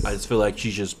 Yes. I just feel like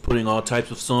she's just putting all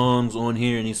types of songs on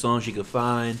here, any songs she could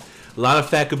find. A lot of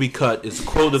fat could be cut. It's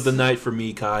quote of the night for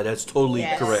me, Kai. That's totally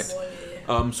correct.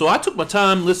 So I took my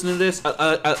time listening to this.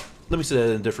 Let me say that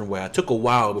in a different way. I took a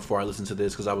while before I listened to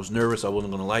this because I was nervous I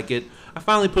wasn't going to like it. I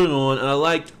finally put it on, and I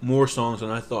liked more songs than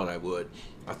I thought I would.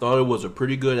 I thought it was a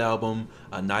pretty good album.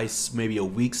 A nice, maybe a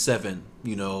week 7.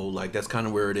 You know, like that's kind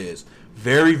of where it is.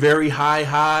 Very, very high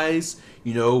highs.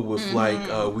 You know, with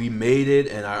like We Made It,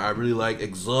 and I really like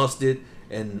Exhausted,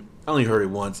 and I only heard it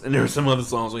once. And there are some other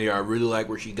songs on here I really like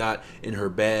where she got in her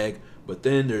bag. But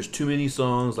then there's too many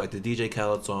songs, like the DJ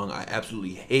Khaled song. I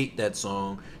absolutely hate that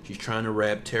song. She's trying to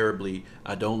rap terribly.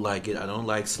 I don't like it. I don't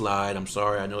like Slide. I'm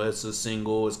sorry. I know that's a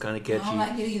single. It's kind of catchy. I don't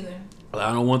like it either. But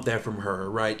I don't want that from her,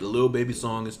 right? The Lil Baby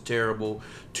song is terrible.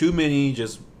 Too many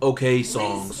just okay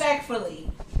songs.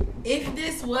 Respectfully, if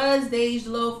this was Dej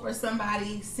Loaf or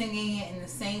somebody singing it in the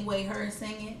same way her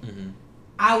singing,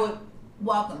 I would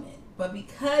welcome it. But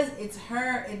because it's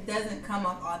her, it doesn't come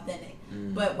off authentic.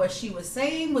 But what she was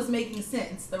saying was making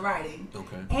sense, the writing.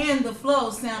 Okay. And the flow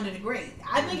sounded great.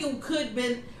 I think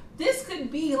it this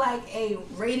could be like a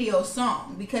radio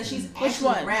song because she's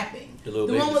actually rapping. The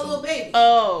one with Lil Baby.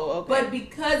 Oh, okay. But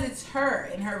because it's her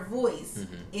and her voice,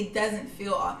 it doesn't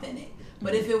feel authentic.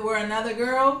 But if it were another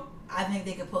girl, I think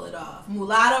they could pull it off.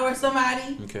 Mulatto or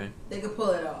somebody, they could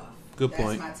pull it off. Good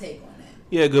point. That's my take on it.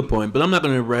 Yeah, good point. But I'm not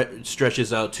going to stretch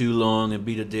this out too long and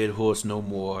beat a dead horse no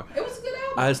more. It was a good album.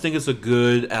 I just think it's a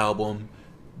good album,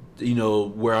 you know,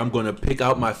 where I'm going to pick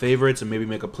out my favorites and maybe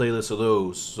make a playlist of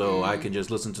those so I can just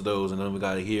listen to those, and then we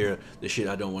got to hear the shit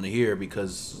I don't want to hear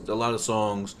because a lot of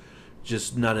songs,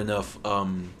 just not enough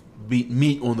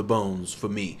meat on the bones for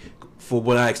me, for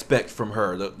what I expect from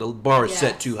her. The bar is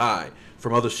set too high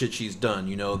from other shit she's done,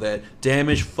 you know, that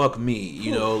Damage, fuck me,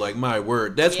 you know, like my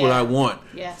word. That's what I want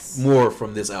more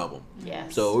from this album.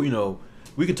 Yes. So, you know,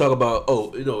 we can talk about,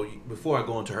 before I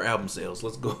go into her album sales,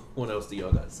 let's go. What else do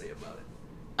y'all got to say about it?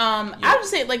 I would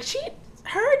say, like,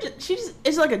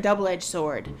 it's like a double-edged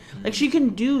sword. Like, she can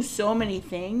do so many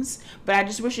things, but I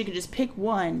just wish she could just pick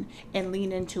one and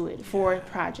lean into it for a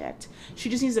project. She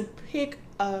just needs to pick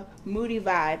a moody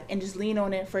vibe and just lean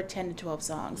on it for 10 to 12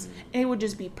 songs, and it would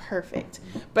just be perfect.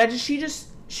 But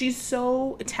she's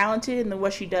so talented in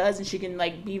what she does, and she can,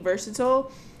 like, be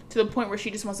versatile to the point where she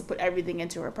just wants to put everything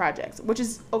into her projects, which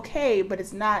is okay, but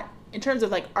it's not, in terms of,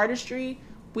 like, artistry,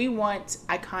 we want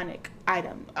iconic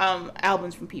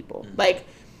albums from people. Like,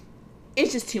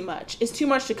 it's just too much. It's too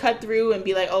much to cut through and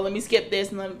be like, oh, let me skip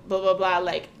this and then blah, blah, blah.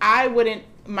 Like, I wouldn't,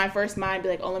 my first mind, be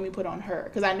like, oh, let me put on her.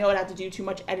 Because I know I'd have to do too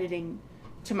much editing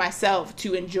to myself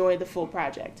to enjoy the full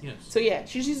project. Yes. So, yeah,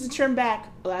 she just needs to trim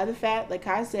back a lot of the fat, like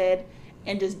Kai said,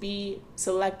 and just be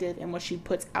selective in what she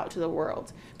puts out to the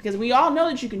world. Because we all know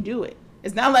that you can do it.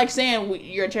 It's not like saying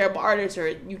you're a terrible artist or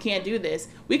you can't do this.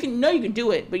 We can know you can do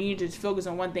it, but you need to just focus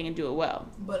on one thing and do it well.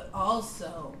 But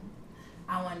also,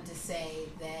 I wanted to say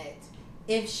that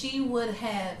if she would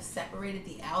have separated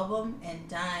the album and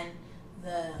done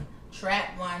the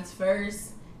trap ones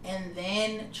first and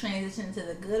then transitioned to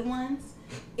the good ones,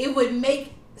 it would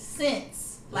make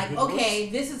sense. Like, okay,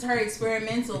 this is her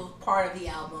experimental part of the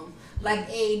album. Like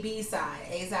A side,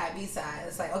 B side.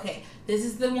 It's like, okay, this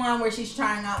is the one where she's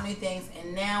trying out new things,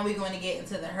 and now we're going to get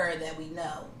into the her that we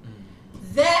know.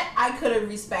 That I could have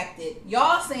respected.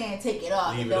 Y'all saying take it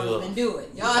off and don't even do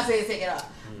it. Y'all saying take it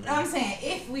off. But I'm saying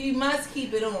if we must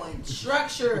keep it on,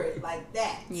 structure it like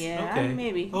that. Yeah, okay.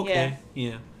 Maybe. Okay,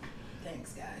 yeah.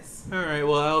 Thanks, guys. All right,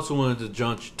 well, I also wanted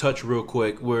to touch real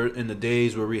quick. We're in the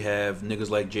days where we have niggas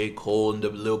like J. Cole and the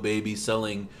Lil Baby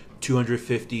selling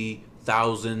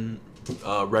 250,000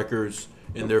 records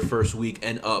in their first week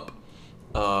and up.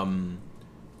 Her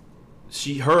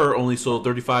only sold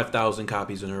 35,000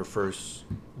 copies in her first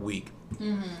week.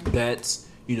 That's,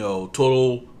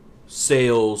 total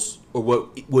sales, or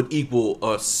what would equal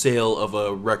a sale of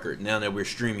a record now that we're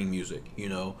streaming music,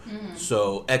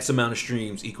 so X amount of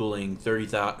streams equaling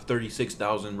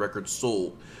 36,000 records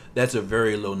sold. That's a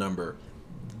very low number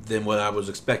than what I was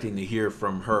expecting to hear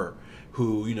from her,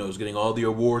 who, is getting all the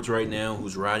awards right now,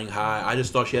 who's riding high. I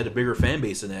just thought she had a bigger fan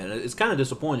base than that. It's kind of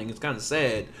disappointing. It's kind of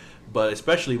sad, but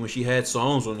especially when she had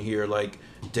songs on here like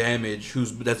Damage,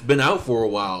 that's been out for a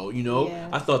while, Yeah.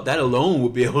 I thought that alone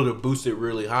would be able to boost it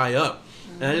really high up.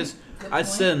 And I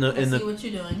said in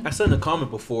the comment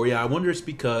before, I wonder it's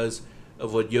because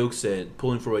of what Yoke said,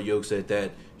 pulling for what Yoke said,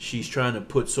 that she's trying to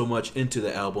put so much into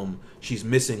the album, she's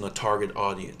missing a target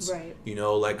audience. Right.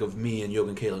 Like of me and Yoke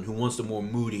and Kaylin, who wants the more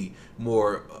moody,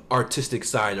 more artistic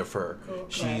side of her. Cool.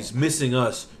 She's missing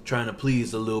us trying to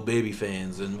please the Lil Baby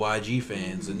fans and YG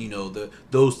fans and,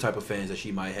 those type of fans that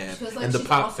she might have. Like and the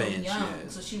pop also fans young, she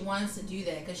has. so she wants to do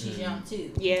that because she's young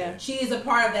too. Yeah. She is a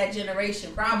part of that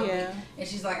generation probably. Yeah. And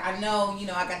she's like, I know,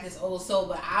 I got this old soul,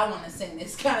 but I want to sing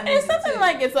this kind of music. It's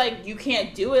nothing it's like you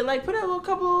can't do it. Like put out a little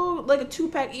couple, like a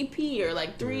 2-pack EP or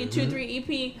like 3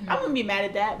 EP. I wouldn't be mad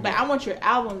at that, but I want your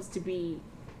albums to be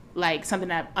like something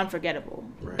that unforgettable.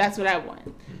 Right. That's what I want.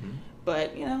 Mm-hmm.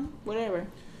 But whatever.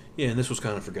 Yeah, and this was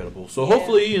kind of forgettable. So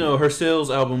hopefully, her sales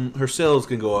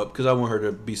can go up because I want her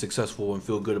to be successful and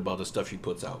feel good about the stuff she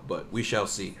puts out. But we shall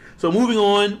see. So moving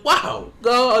on. Wow,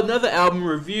 another album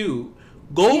review.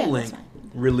 Gold Link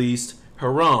released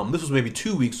Haram. This was maybe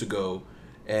 2 weeks ago,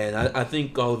 and I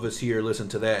think all of us here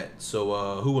listened to that.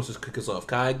 So who wants to kick us off?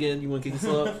 Kai again? You want to kick us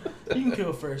off? You can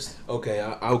go first. Okay,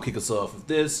 I'll kick us off with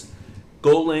this.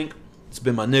 Gold Link. It's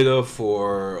been my nigga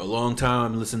for a long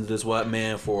time. Listened to this white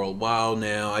man for a while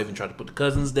now. I even tried to put the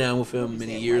cousins down with him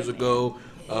many years ago.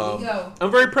 I'm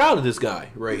very proud of this guy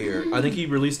right here. I think he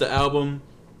released the album,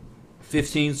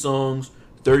 15 songs,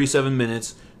 37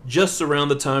 minutes, just around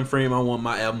the time frame I want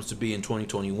my albums to be in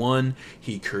 2021.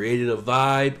 He created a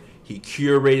vibe, he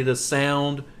curated a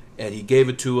sound, and he gave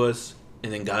it to us,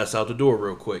 and then got us out the door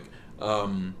real quick.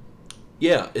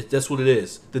 That's what it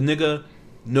is. The nigga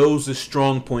knows his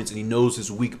strong points and he knows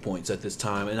his weak points at this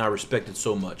time, and I respect it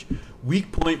so much.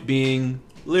 Weak point being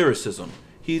lyricism.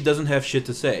 He doesn't have shit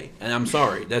to say, and I'm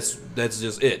sorry. That's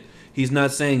just it. He's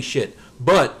not saying shit,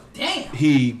 but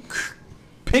he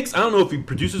picks. I don't know if he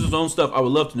produces his own stuff. I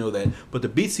would love to know that. But the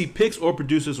beats he picks or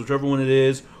produces, whichever one it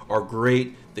is, are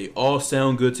great. They all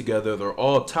sound good together. They're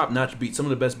all top-notch beats. Some of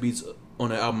the best beats on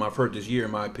the album I've heard this year,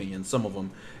 in my opinion. Some of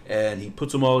them. And he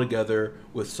puts them all together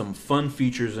with some fun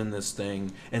features in this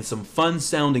thing and some fun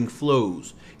sounding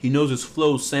flows. He knows his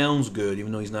flow sounds good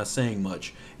even though he's not saying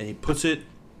much. And he pairs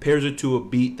it to a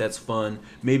beat that's fun.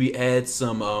 Maybe adds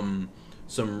some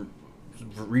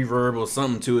reverb or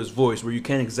something to his voice where you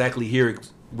can't exactly hear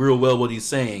real well what he's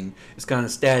saying. It's kind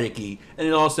of staticky and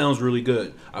it all sounds really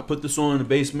good. I put this on in the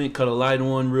basement, cut a light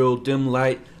on, real dim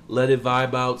light, let it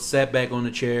vibe out, sat back on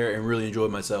the chair, and really enjoyed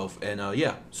myself. And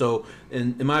so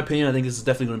in my opinion, I think this is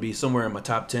definitely going to be somewhere in my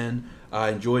top 10. I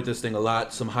enjoyed this thing a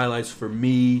lot. Some highlights for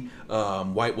me,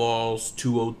 White Walls,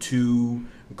 202,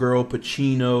 Girl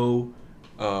Pacino,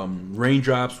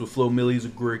 Raindrops with Flo Milli is a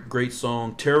great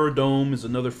song. Terror Dome is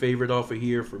another favorite off of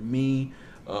here for me.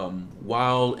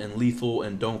 Wild and Lethal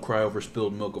and Don't Cry Over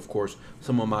Spilled Milk, of course,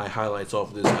 some of my highlights off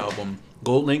of this album.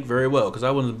 Gold Link very well, because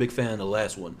I wasn't a big fan of the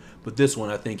last one. But this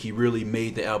one, I think he really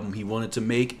made the album he wanted to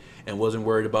make and wasn't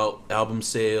worried about album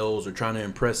sales or trying to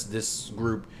impress this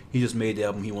group. He just made the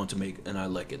album he wanted to make, and I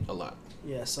like it a lot.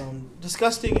 Yes,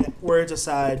 disgusting words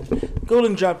aside, Gold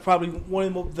Link dropped probably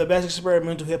one of the best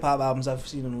experimental hip-hop albums I've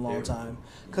seen in a long time.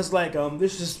 Because,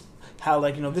 this is how,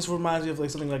 this reminds me of,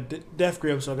 something like Def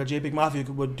Grips, or like a J-Big Mafia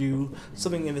would do,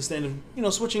 something in the stand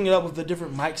of, switching it up with the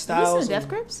different mic styles. Def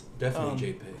Grips? Definitely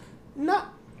J-Big.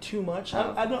 Not too much.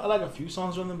 I know I like a few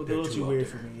songs from them, but they're a little too weird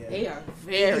for me. Yeah. They are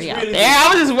very out there. I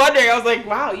was just wondering. I was like,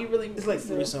 wow, you really... It's like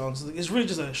 3 songs. It's really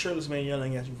just a shirtless man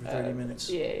yelling at you for 30 minutes.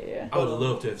 Yeah. I would have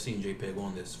loved to have seen JPEG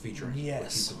on this featuring.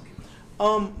 Yes.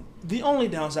 The only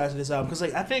downside to this album, because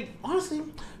I think, honestly,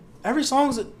 every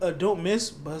song's a don't miss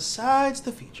besides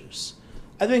the features.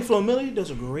 I think Flo Milli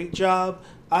does a great job.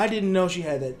 I didn't know she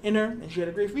had that in her, and she had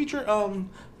a great feature.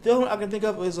 The only one I can think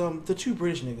of is the 2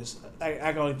 British niggas.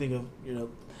 I can only think of,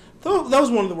 that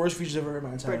was one of the worst features I've ever heard in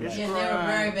my entire life. Yeah, they were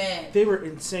very bad. They were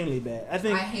insanely bad.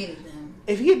 I hated them.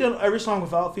 If he had done every song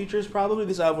without features, probably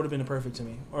this album would have been perfect to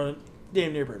me, or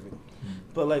damn near perfect.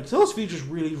 But those features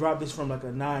really dropped this from a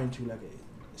 9 to a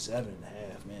 7.5,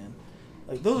 man.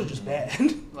 Those are just bad.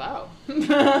 Wow.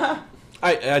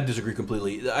 I disagree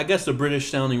completely. I guess the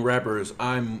British sounding rappers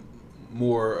I'm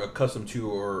more accustomed to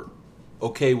or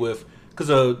okay with,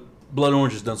 because Blood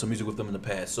Orange has done some music with them in the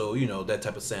past, so that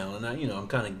type of sound, and I'm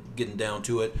kind of getting down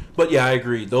to it. But yeah, I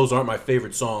agree. Those aren't my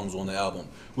favorite songs on the album,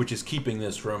 which is keeping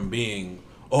this from being,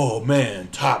 oh man,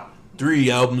 top 3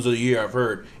 albums of the year I've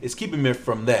heard. It's keeping me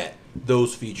from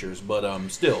those features, but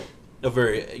still a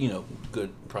very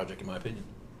good project in my opinion.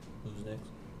 Who's next?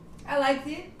 I liked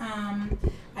it.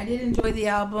 I did enjoy the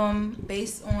album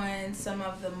based on some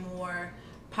of the more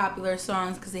popular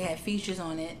songs because they had features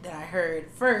on it that I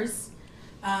heard first.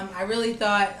 I really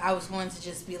thought I was going to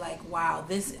just be like, wow,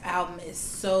 this album is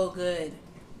so good.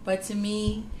 But to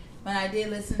me, when I did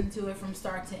listen to it from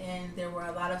start to end, there were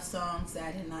a lot of songs that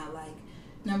I did not like.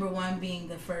 Number 1 being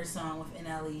the first song with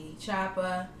NLE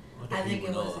Choppa. I think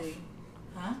it was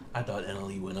I thought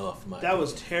NLE went off. That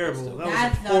was terrible.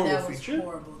 That was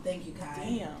horrible. Thank you, Kai.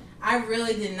 Damn. I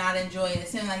really did not enjoy it. It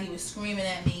seemed like he was screaming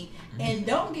at me. And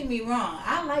don't get me wrong,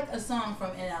 I like a song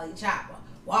from NLE Choppa.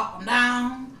 Walk 'em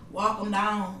down, walk 'em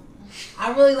down.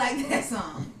 I really like that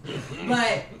song.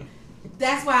 But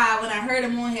that's why when I heard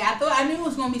him on here, I knew it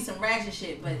was going to be some ratchet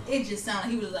shit, but it just sounded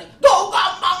like he was like, go,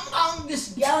 go, go, go,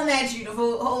 just yelling at you the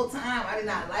whole time. I did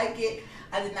not like it.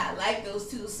 I did not like those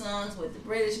 2 songs with the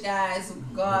British guys.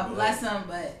 God bless them,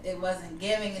 but it wasn't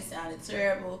giving. It sounded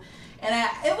terrible. And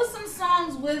it was some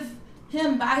songs with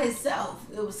him by himself.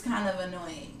 It was kind of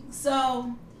annoying.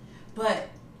 So, but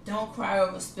Don't Cry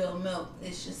Over Spilled Milk.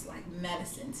 It's just like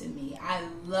medicine to me. I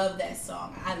love that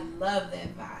song. I love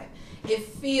that vibe. It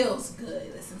feels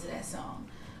good. Listen to that song.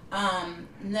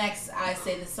 Next, I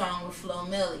say the song with Flo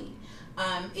Milli.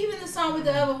 Even the song with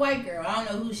the other white girl. I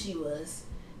don't know who she was.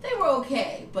 They were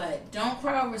okay, but Don't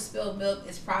Cry Over Spilled Milk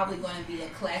is probably going to be a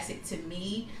classic to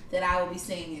me that I will be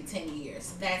singing in 10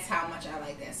 years. That's how much I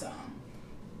like that song.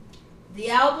 The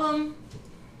album,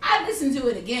 I listened to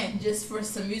it again just for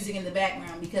some music in the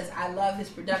background because I love his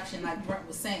production, like Brent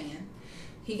was saying.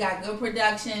 He got good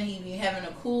production. He be having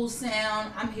a cool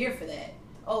sound. I'm here for that.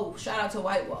 Oh, shout out to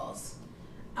White Walls.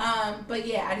 But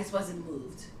yeah, I just wasn't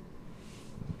moved.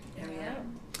 There we go.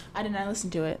 I did not listen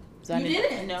to it. So You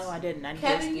didn't? No, I didn't.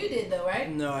 Kevin, you did though, right?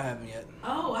 No, I haven't yet.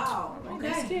 Oh, wow. Okay.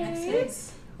 Next Next case.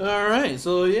 case. All right,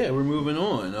 so yeah, we're moving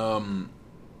on.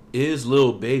 Is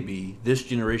Lil Baby this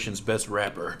generation's best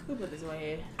rapper? Who put this one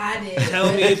here? I did. Tell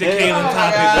me it's a Kaylin Oh,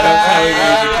 topic,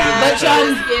 God. but I'll tell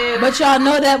you it's a Kaylin. But y'all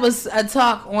know that was a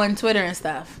talk on Twitter and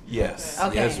stuff. Yes.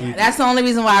 Okay, Yes, we that's the only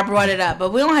reason why I brought it up.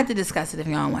 But we don't have to discuss it if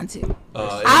y'all want to.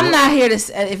 I'm I'm not here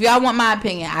to. If y'all want my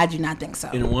opinion, I do not think so.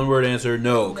 In a one-word answer,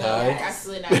 no. No, Kai?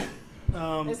 absolutely not.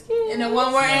 Um, In a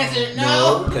one-word answer,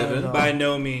 No. no. Kevin? By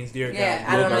no means, dear Yeah, God.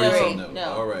 I don't Nobody agree. said No.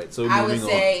 All right, so I moving would on.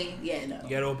 say, yeah, no. You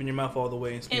gotta open your mouth all the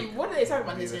way and speak. And what are they talking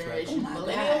about this That's generation? right. Oh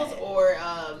my Millennials God.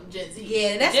 or Gen Z?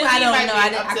 Yeah, that's Gen what I Z don't might know. be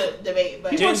I up didn't- to debate,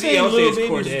 but people Gen are Z saying also Lil is Baby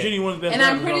is Cordae. genuinely one of the best And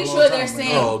I'm rappers pretty of all sure time, they're man.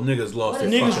 saying- Oh, niggas lost What their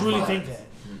is Niggas fucking really mind. think that.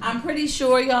 I'm pretty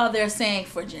sure y'all they're saying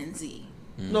for Gen Z.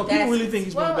 No, people That's- really think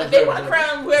he's one well, of the if best they want to rappers.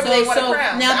 crown whoever So- they want to so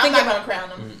crown. now I'm think not about- going to crown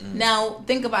them. Now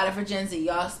think about it for Gen Z.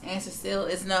 Y'all's answer still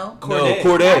is no. No, Cordae.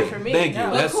 Cordae. Not for me, Thank no. you.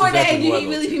 But That's Cordae, exactly do what he I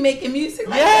really looked. be making music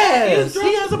like that? Yes, He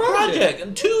he has has a project,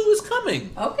 and 2 is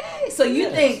coming. Okay, so you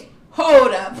Yes. think?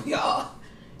 Hold up, y'all.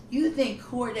 You think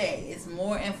Cordae is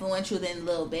more influential than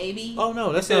Lil Baby? Oh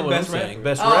no, that's He not said what I'm best saying. rapper.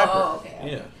 Best Oh, rapper. oh,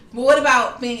 okay. Yeah. But what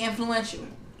about being influential?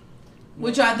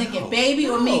 What y'all thinking, No, Baby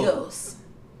or no. Migos?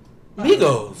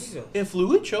 Migos.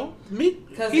 Influential.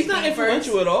 Because He's not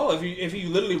influential at all. If you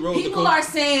literally wrote People the are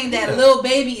saying that Yeah. Lil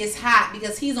Baby is hot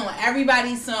because he's on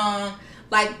everybody's song.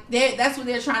 Like that's what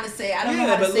they're trying to say. I don't know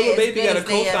how to but say Lil it. Baby as got a good as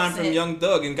they have co-sign from said. Young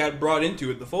Thug and got brought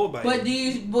into it the fold by But him. do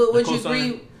you? But would you co-signer.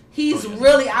 agree? He's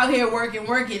really out here working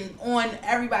on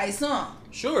everybody's song.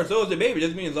 Sure, so is the Baby.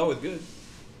 Doesn't mean it's always good.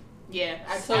 Yeah,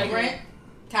 So Brent,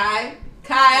 Kai,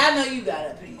 I know you got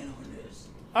an opinion on this.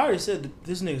 I already said that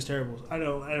this nigga's terrible. I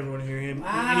don't want to hear him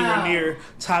Wow. anywhere near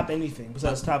top anything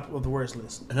besides top of the worst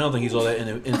list. And I don't think he's all that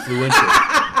influential.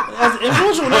 That's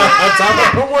influential.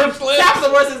 Top of the worst list. Top of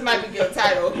the worst might be a good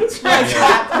title.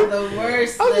 Top of the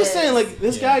worst. I was just list. saying, like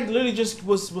this Yeah. guy literally just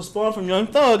was spawned from Young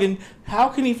Thug, and how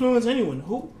can he influence anyone?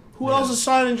 Who else is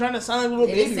trying to sign a little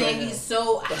They're baby saying right he's now?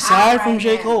 so hot Aside from right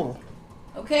J. now. Cole.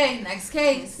 Okay, next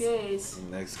case. Yes.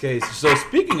 Next case. So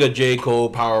speaking of J. Cole,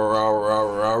 Power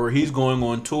Hour, he's going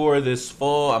on tour this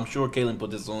fall. I'm sure Kaylin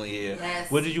put this on here. Yes.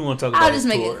 What did you want to talk about? I'll just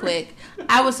his make tour? it quick.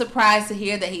 I was surprised to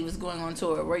hear that he was going on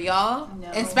tour. Were y'all? No.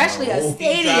 Especially No. a He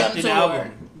stadium dropped an tour.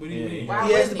 album. What do you Yeah. mean? Wow.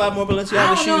 He has to buy more Balenciaga I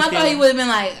don't shoes. know. I thought Kaylin. he would have been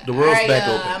like, The world's all right, back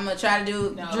open. I'm gonna try to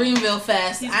do No. Dreamville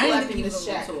Fest. He's I didn't think collecting he was his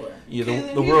going on check. tour. Yeah,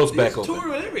 Kaylin, the world's back he's open.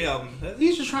 touring with every album.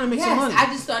 He's just trying to make some Yes, money. I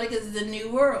just thought it because it's a new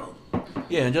world.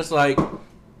 Yeah, and just like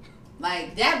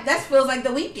Like that feels like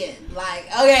the weekend. Like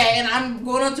okay, and I'm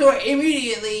going on tour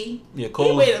immediately. yeah, He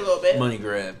Cole's waited a little bit. money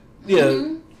grab. Yeah,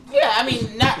 Mhm. Yeah, I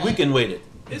mean, not we can wait it.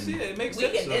 It makes We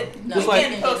sense. can. though. No, Just we like-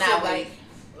 can't Posted now,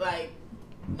 like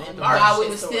in March. while we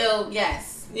were it's still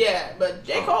yes, Yeah, but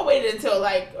J. Cole waited until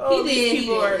like He these did, he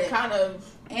people did. are kind of.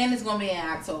 and it's gonna be in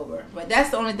October. But that's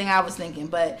the only thing I was thinking.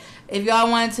 But if y'all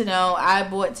wanted to know, I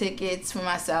bought tickets for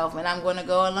myself, and I'm gonna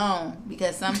go alone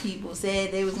because some people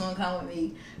said they was gonna come with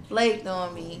me, flaked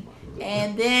on me,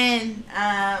 and then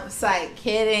it's like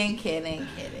kidding.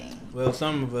 Well,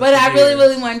 some of us. But I are really, here.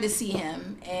 really wanted to see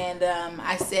him, and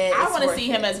I said I it's want to worth see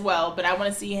him it. as well, but I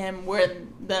want to see him where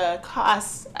the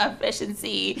cost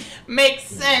efficiency makes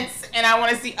sense, and I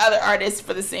want to see other artists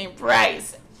for the same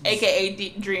price, aka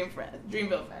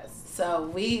Dreamville Fest. So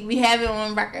we have it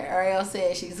on record. Ariel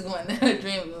said she's going to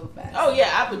Dreamville Fest. Oh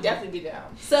yeah, I would definitely be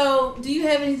down. So do you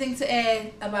have anything to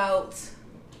add about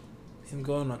Him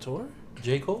going on tour?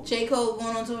 J. Cole? J. Cole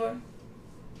going on tour?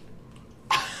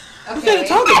 What are you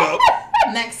talking about?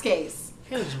 Next case.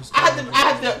 I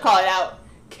have to call it out.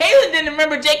 Kayla didn't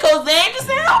remember J. Cole's name just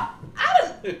now.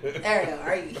 I don't. Ariel,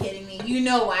 are you kidding me? You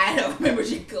know why I don't remember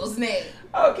J. Cole's name.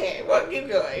 Okay, well keep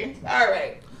going. All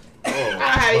right. I don't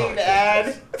have anything to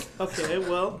add. Okay,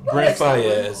 well, Brent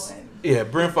Faiyaz. Yeah,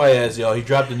 Brent Faiyaz, y'all. He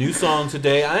dropped a new song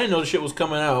today. I didn't know the shit was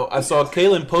coming out. I saw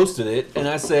Kaylin posted it, and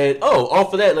I said, "Oh,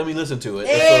 off of that, let me listen to it."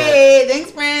 Hey,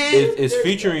 thanks, Brent. It's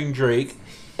featuring Drake,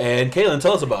 and Kaylin,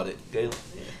 tell us about it. Kaylin.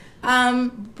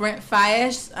 Brent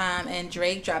Faiyaz and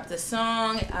Drake dropped a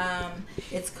song.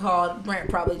 It's called, Brent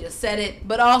probably just said it,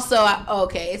 but also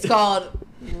it's called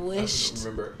Wish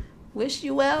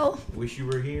You Well. Wish You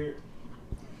Were Here.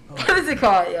 What is it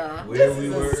called, y'all? Where we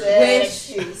were.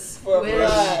 Wish for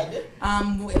blood.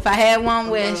 If I had one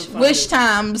wish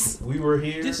times We were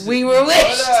here. we were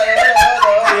wished.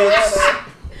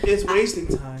 it's wasting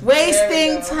time.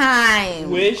 Wasting time.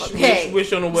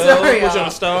 Wish on a well, Sorry, wish on y'all.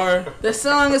 a star. The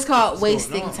song is called What's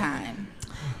Wasting going on? Time.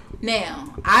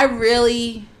 Now, I'm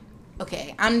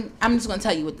just gonna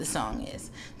tell you what the song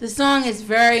is. The song is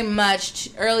very much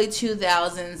early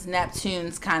 2000s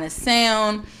Neptunes kind of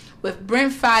sound with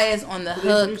Brent Faiyaz on the They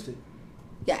hook. produced it.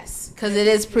 Yes, because it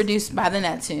is produced by the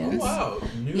Neptunes. Oh, wow.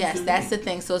 News Yes, to that's me. the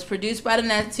thing. So it's produced by the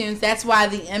Neptunes. That's why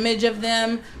the image of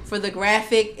them for the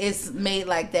graphic is made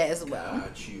like that as well.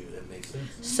 Got you. That makes sense.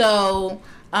 So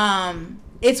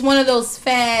it's one of those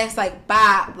fast, like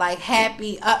bop, like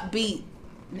happy, upbeat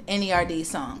NERD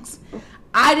songs.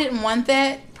 I didn't want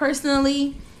that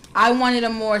personally. I wanted a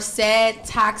more sad,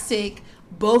 toxic,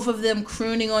 both of them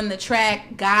crooning on the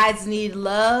track, guys need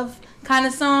love kind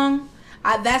of song.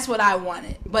 That's what I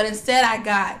wanted. But instead I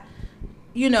got,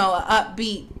 an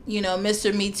upbeat,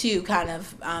 Mr. Me Too kind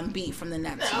of beat from the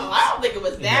Neptunes. No, I don't think it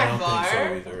was that I don't far.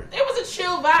 think so either. It was a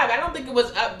chill vibe. I don't think it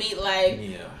was upbeat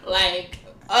Yeah.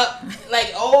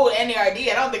 like old NERD.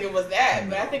 I don't think it was that,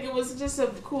 but I think it was just a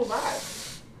cool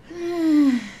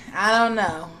vibe. I don't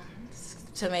know.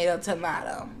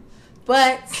 Tomato.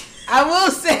 But I will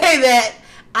say that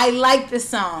I like the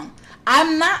song.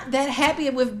 I'm not that happy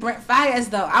with Brent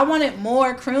Faiyaz though. I wanted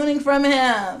more crooning from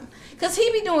him. Cause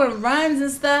he be doing runs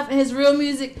and stuff and his real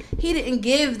music, he didn't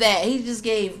give that. He just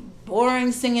gave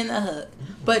boring singing the hook.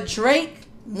 But Drake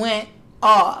went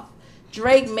off.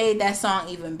 Drake made that song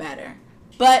even better.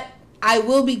 But I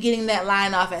will be getting that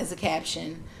line off as a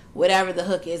caption. Whatever the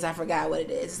hook is, I forgot what it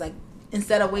is. It's like,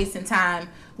 instead of wasting time,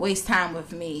 waste time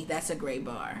with me. That's a great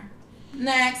bar.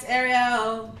 Next,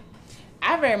 Ariel.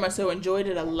 I very much so enjoyed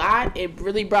it a lot. It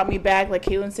really brought me back, like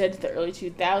Kaylin said, to the early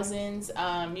 2000s.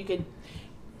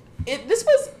 This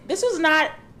was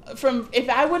not from, if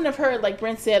I wouldn't have heard, like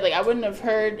Brent said, like I wouldn't have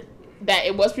heard that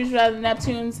it was produced by the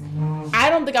Neptunes, I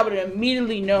don't think I would have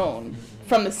immediately known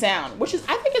from the sound, which is,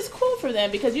 I think it's cool for them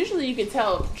because usually you can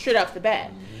tell straight off the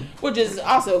bat, which is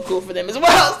also cool for them as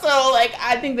well. So like,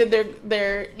 I think that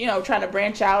they're trying to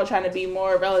branch out, trying to be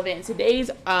more relevant in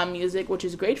today's music, which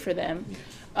is great for them.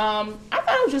 I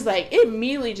thought it was just like, it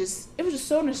was just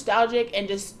so nostalgic and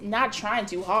just not trying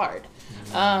too hard.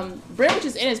 Brent was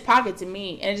just in his pocket to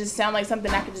me, and it just sounded like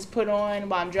something I could just put on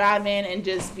while I'm driving and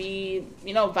just be,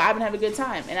 vibe and have a good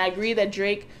time. And I agree that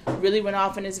Drake really went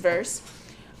off in his verse.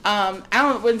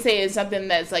 Wouldn't say it's something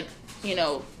that's like,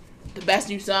 the best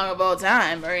new song of all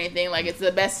time or anything. Like, it's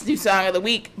the best new song of the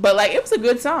week. But, like, it was a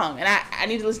good song. And I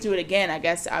need to listen to it again, I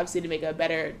guess, obviously, to make a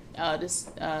better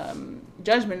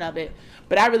judgment of it.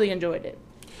 But I really enjoyed it.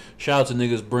 Shout out to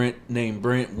niggas named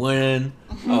Brent Wynn.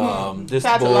 This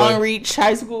Shout out boy, to Long Reach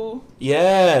High School.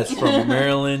 yes, from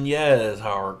Maryland. Yes,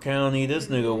 Howard County. This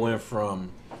nigga went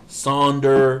from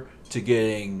Sonder to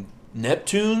getting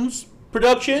Neptune's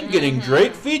production, getting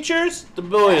Drake features. The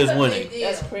boy is winning.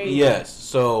 That's crazy. Yes,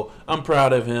 so I'm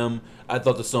proud of him. I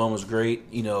thought the song was great.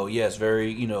 Yes,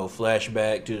 very,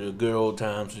 flashback to the good old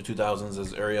times, the 2000s,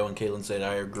 as Ariel and Caitlin said.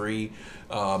 I agree.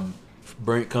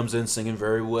 Brent comes in singing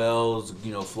very well,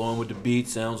 flowing with the beat,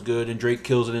 sounds good, and Drake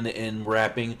kills it in the end,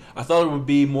 rapping. I thought it would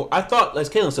be more, as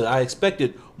Caitlin said, I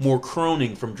expected more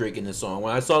croning from Drake in this song.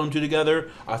 When I saw them two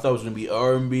together, I thought it was going to be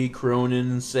R&B,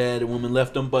 croning, sad, a woman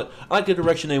left them, but I like the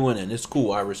direction they went in. It's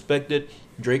cool. I respect it.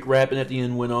 Drake rapping at the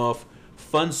end went off.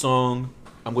 Fun song.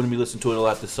 I'm going to be listening to it a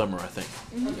lot this summer, I think.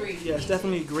 Agreed. Yeah, it's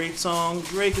definitely a great song.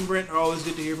 Drake and Brent are always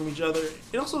good to hear from each other,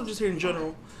 and also just here in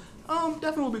general.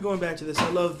 Definitely will be going back to this. I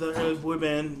love the early boy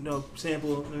band,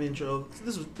 sample and intro.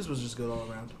 This was just good all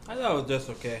around. I thought it was just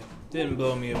okay. Didn't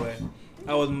blow me away.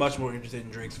 I was much more interested in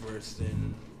Drake's verse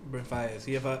than Brent Faiyaz.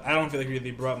 I don't feel like he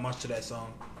really brought much to that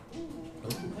song.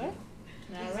 Okay.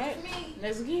 All right.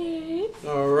 Let's get it.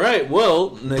 All right.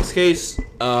 Well, next case,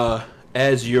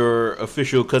 as your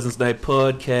official Cousins Night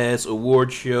podcast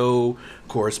award show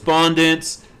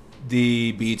correspondents,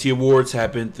 the BET Awards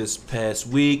happened this past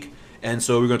week, and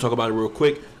so we're going to talk about it real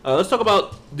quick. Let's talk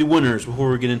about the winners before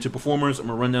we get into performers. I'm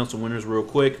going to run down some winners real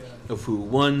quick of who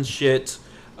won shit.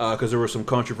 because there were some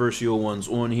controversial ones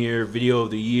on here. Video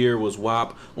of the year was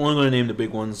WAP. I'm only going to name the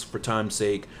big ones for time's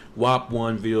sake. WAP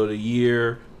won Video of the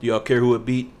Year. Do y'all care who it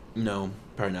beat? No,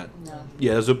 probably not. No.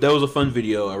 Yeah, that was a fun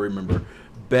video, I remember.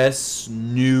 Best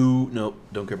new... No,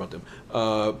 don't care about them.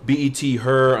 BET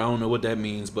Her, I don't know what that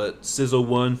means, but SZA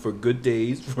won for Good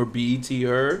Days for BET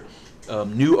Her.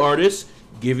 New artist,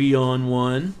 Giveon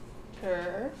won.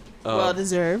 Her. Well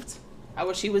deserved. I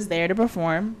wish he was there to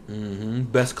perform.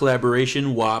 Best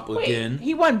collaboration, WAP again.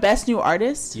 He won Best New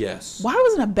Artist? Yes. Why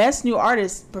wasn't a Best New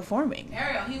Artist performing?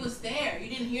 Ariel, he was there. You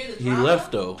didn't hear the He drama?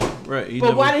 left though, right?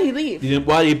 But why did he leave?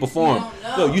 Why did he perform? You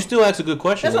don't know. No, you still asked a good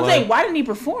question. That's what I'm saying. Why didn't he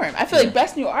perform? I feel like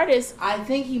Best New Artist. I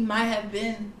think he might have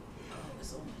been.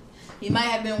 He might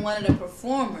have been one of the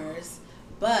performers,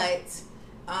 but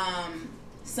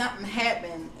something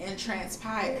happened and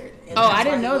transpired. And Oh, that's I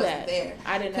didn't why he know wasn't that. There.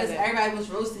 I didn't know Because that. everybody was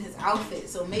roasting his outfit,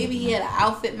 so maybe he had an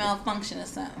outfit malfunction or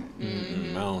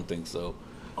something. I don't think so.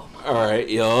 All right,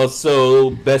 y'all.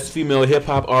 So, best female hip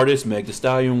hop artist, Meg Thee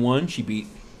Stallion won. She beat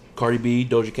Cardi B,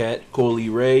 Doja Cat, Colie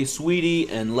Ray, Sweetie,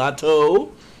 and Lato.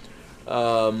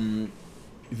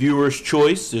 Viewers'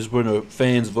 choice is when the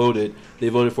fans voted. They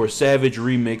voted for Savage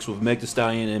remix with Meg Thee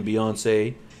Stallion and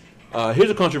Beyonce. Here's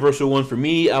a controversial one for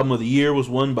me. Album of the year was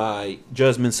won by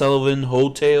Jasmine Sullivan,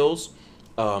 Hotels.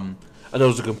 I thought it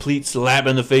was a complete slap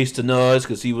in the face to Nas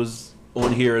because he was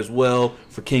on here as well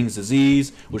for King's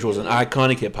Disease, which was an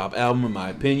iconic hip hop album in my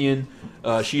opinion.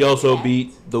 She also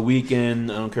beat The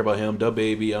Weeknd. I don't care about him. Da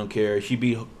Baby. I don't care. She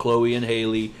beat Chloe and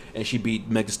Haley, and she beat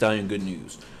Meg Thee Stallion. Good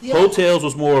News. Yeah. Hotels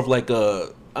was more of like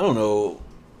a, I don't know,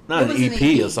 not It an was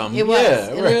EP, or something. It was. Yeah,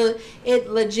 It, right. it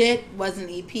legit was an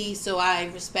EP, so I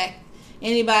respect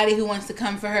anybody who wants to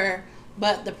come for her.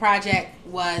 But the project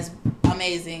was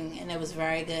amazing, and it was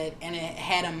very good. And it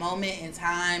had a moment in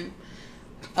time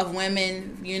of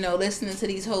women, listening to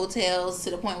these hotels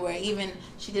to the point where even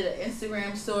she did an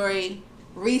Instagram story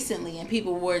recently, and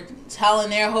people were telling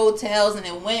their hotels, and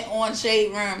it went on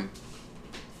Shade Room.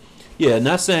 Yeah,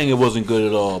 not saying it wasn't good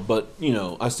at all, but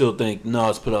I still think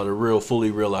Nas put out a real,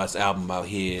 fully realized album out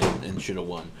here and should have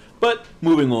won. But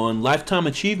moving on, Lifetime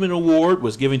Achievement Award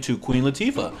was given to Queen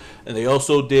Latifah, and they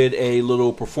also did a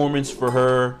little performance for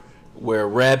her where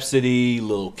Rhapsody,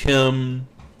 Lil' Kim,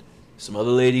 some other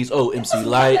ladies. Oh, MC There was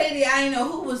Light. one lady I didn't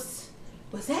know who was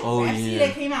that. Oh, Rhapsody yeah.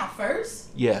 that came out first.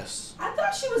 Yes. I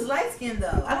thought she was light skinned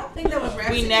though. I don't think that was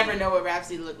Rhapsody. We never know what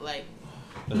Rhapsody looked like.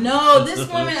 No, this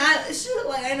woman, she looked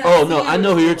like. Oh no, I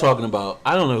know who you're talking about.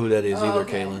 I don't know who that is either,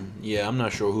 okay. Kaylin. Yeah, I'm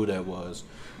not sure who that was,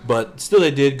 but still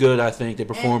they did good. I think they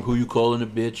performed "Who You Calling a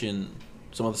Bitch" and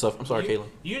some other stuff. I'm sorry, Kaylin.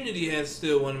 Unity has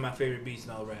still one of my favorite beats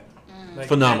in all rap. Like,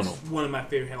 Phenomenal. That's one of my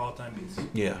favorite all-time beats.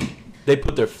 Yeah, they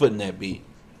put their foot in that beat.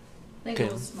 I think Okay.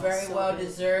 it was very well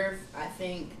deserved. I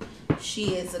think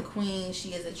she is a queen. She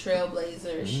is a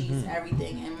trailblazer. She's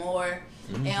everything and more.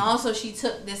 And also, she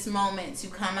took this moment to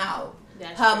come out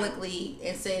That's publicly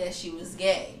and say that she was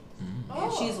gay.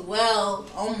 And she's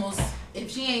almost, if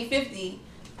she ain't 50,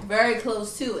 very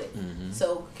close to it.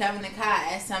 So Kevin and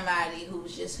Kai, as somebody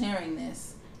who's just hearing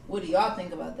this, what do y'all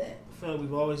think about that? I feel like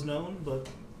we've always known, but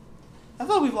I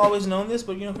thought we've always known this,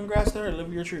 but congrats to her.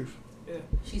 Live your truth. Yeah.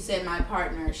 She said, my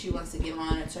partner, she wants to give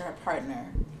honor to her partner.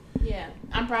 Yeah,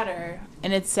 I'm proud of her.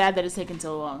 And it's sad that it's taken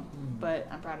so long, but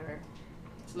I'm proud of her.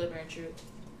 It's living her truth.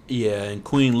 Yeah, and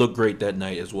Queen looked great that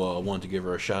night as well. I wanted to give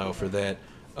her a shout out for that.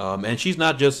 And she's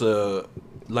not just a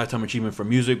Lifetime Achievement for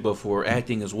music, but for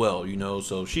acting as well,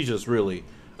 So she's just really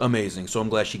amazing. So I'm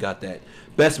glad she got that.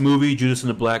 Best movie, Judas and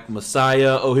the Black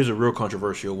Messiah. Oh, here's a real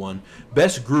controversial one.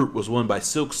 Best group was won by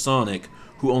Silk Sonic,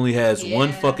 who only has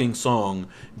one fucking song,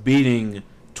 beating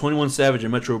 21 Savage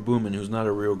and Metro Boomin, who's not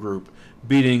a real group,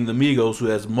 beating the Migos, who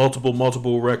has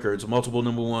multiple records, multiple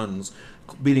number ones,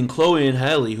 beating Chloe and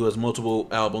Halle, who has multiple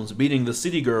albums, beating the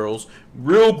City Girls,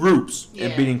 real groups,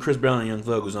 and beating Chris Brown and Young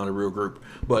Thug, who's not a real group.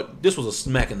 But this was a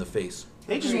smack in the face.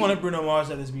 They just wanted Bruno Mars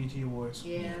at his BET Awards.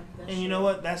 Yeah. And you know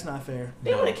what? That's not fair.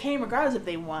 They would have came regardless if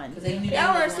they won. They knew I they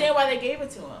don't would understand why they gave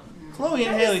it to him. Chloe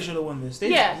and Haley should have won this.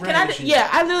 They Yeah, ran the shit.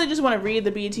 I literally just want to read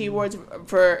the BET Awards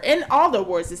and all the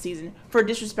awards this season for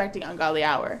disrespecting Ungodly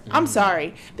Hour. I'm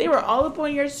sorry. They were all up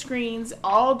on your screens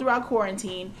all throughout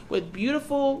quarantine with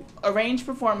beautiful arranged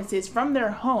performances from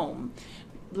their home,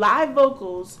 live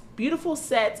vocals, beautiful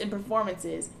sets and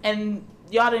performances, and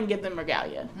y'all didn't give them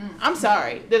regalia. I'm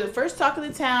sorry. They're the first talk of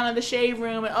the town of the shade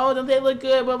room, and don't they look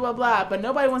good? Blah blah blah. But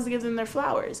nobody wants to give them their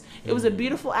flowers. It was a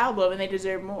beautiful album, and they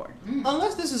deserve more.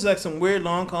 Unless this is like some weird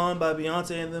long con by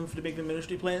Beyonce and them for the big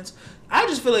ministry plans, I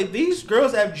just feel like these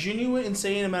girls have genuine,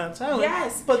 insane amount of talent.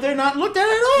 Yes, but they're not looked at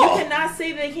all. You cannot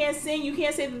say that they can't sing. You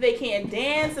can't say that they can't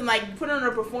dance and like put on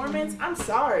a performance. I'm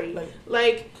sorry.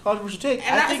 Like controversial take.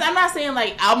 And I'm not saying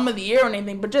like album of the year or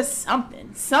anything, but just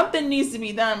something. Something needs to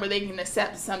be done where they can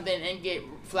accept something and get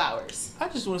flowers. I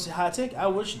just want to say hot take. I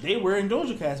wish they were in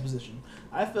Doja Cat's position.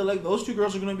 I feel like those two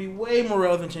girls are going to be way more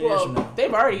relevant 10 years from now.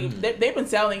 They've already they've been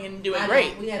selling and doing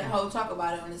great. We had a whole talk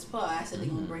about it on this pod. I said they're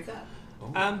going to break up.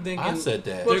 I'm thinking. I said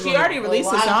that. Well, she already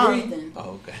released a song.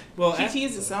 Oh, okay. Well, she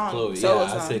teased the song. Chloe,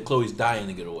 I said Chloe's dying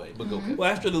to get away, but go. Okay. Well,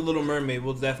 after the Little Mermaid,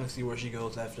 we'll definitely see where she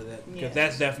goes after that. Because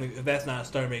that's definitely, if that's not a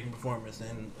star-making performance,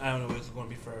 then I don't know what it's going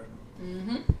to be for her.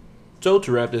 So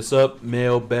to wrap this up,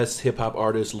 male best hip hop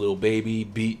artist Lil Baby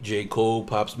beat J. Cole,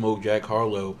 Pop Smoke, Jack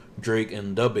Harlow, Drake,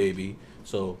 and Da Baby.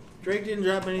 So Drake didn't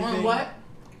drop anything. On what?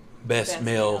 Best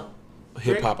male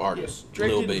hip hop artist. Yeah,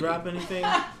 Drake Lil didn't Baby. drop anything.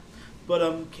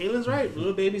 But Kaylin's right.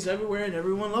 Lil Baby's everywhere and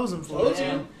everyone loves him for it.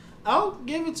 Yeah. I'll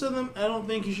give it to them. I don't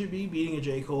think he should be beating a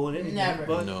J. Cole in anything. Never.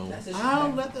 But No. I'll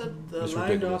let the It's Lion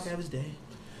ridiculous. Dog have his day.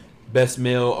 Best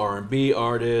male R&B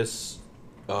artist.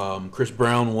 Chris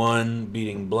Brown won,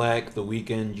 beating Black, The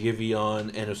Weeknd,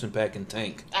 Giveon, Anderson .Paak, and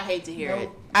Tank. I hate to hear it.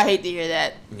 I hate to hear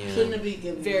that. Yeah. Shouldn't have been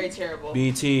given. Very terrible.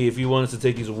 BT, if you want us to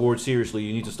take these awards seriously,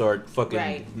 you need to start fucking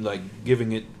Right. like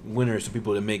giving it winners to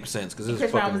people that make sense. Because this is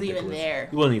Chris fucking Brown was ridiculous. even there.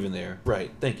 He wasn't even there.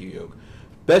 Right. Thank you, Yoke.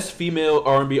 Best female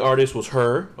R&B artist was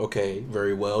her. Okay,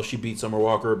 very well. She beat Summer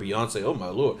Walker, Beyonce. Oh my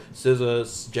lord,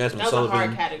 SZA, Jasmine That was a hard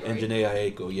Sullivan, category. and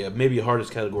Janae Aiko. Yeah, maybe the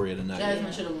hardest category of the night.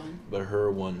 Jasmine should have won. But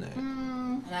her won that.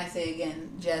 And I say again,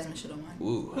 Jasmine should have won.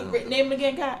 Ooh. I don't know. Name him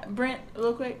again, Brent,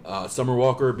 real quick. Summer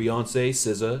Walker, Beyonce,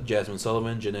 SZA, Jasmine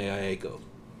Sullivan, Janae Aiko.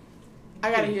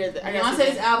 I gotta hear that.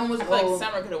 Beyonce's album was I feel old. like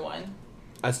Summer could have won.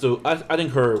 I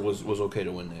think her was okay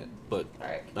to win that, but All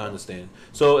right. I understand.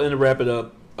 So, and to wrap it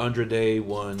up, Andra Day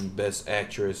won Best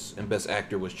Actress, and Best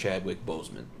Actor was Chadwick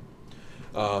Boseman.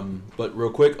 But real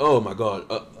quick, oh my God,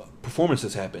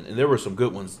 performances happened, and there were some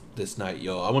good ones this night,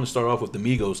 yo. I want to start off with the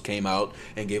Migos came out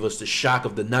and gave us the shock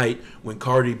of the night when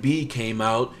Cardi B came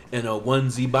out in a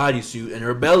onesie bodysuit and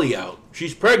her belly out.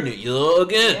 She's pregnant, yo,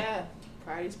 again. Yeah,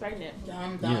 Cardi's pregnant.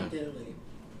 Dumb Yeah. diddly.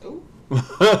 Ooh.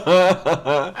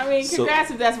 I mean, So-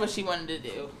 congrats if that's what she wanted to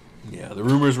do. Yeah, the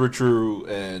rumors were true,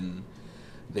 and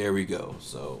there we go.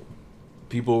 So,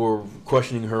 people were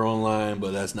questioning her online,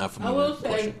 but that's not for me. I will to say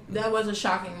question. that was a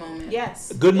shocking moment.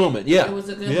 Yes. A good moment, yeah. It was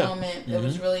a good Yeah. moment. It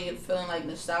was really feeling like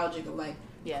nostalgic of like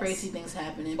Yes. crazy things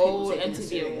happening. People Old taking it MTV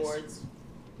serious. Awards.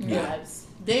 Yeah. Vibes.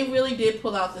 They really did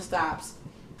pull out the stops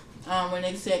when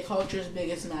they said culture's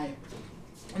biggest night.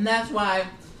 And that's why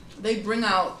they bring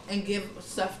out and give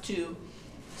stuff to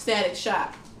Static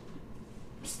Shock.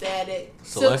 Static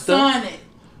Silk Selecta? Sonic.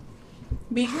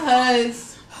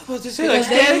 Because I was about to say, like,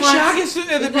 they Static want- Shock is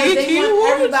at the because they BET want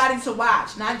Awards? everybody to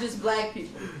watch, not just black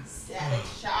people. Static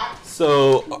Shock.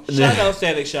 So, Shout out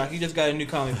Static Shock. He just got a new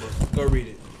comic book. Go read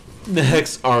it.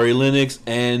 next, Ari Lennox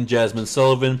and Jasmine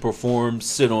Sullivan performed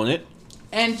Sit On It.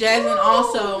 And Jasmine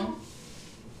also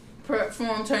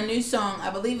performed her new song. I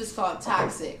believe it's called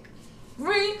Toxic.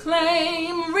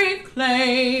 Reclaim,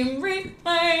 reclaim,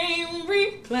 reclaim,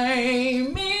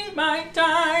 reclaiming my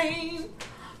time.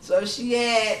 So she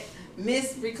had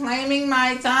Miss Reclaiming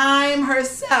My Time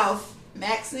herself,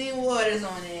 Maxine Waters,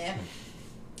 on there.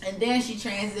 And then she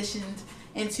transitioned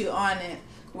into On It,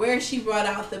 where she brought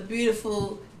out the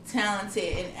beautiful,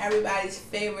 talented, and everybody's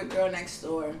favorite girl next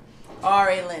door,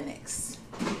 Ari Lennox.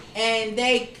 And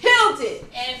they killed it.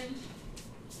 And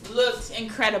looked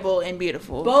incredible and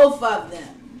beautiful. Both of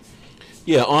them.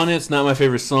 Yeah, On It's not my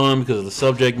favorite song because of the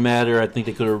subject matter. I think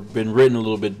they could have been written a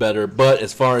little bit better. But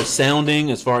as far as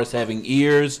sounding, as far as having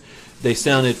ears, they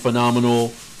sounded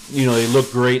phenomenal. You know, they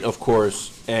look great, of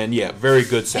course. And yeah, very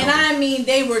good sounding. And I mean,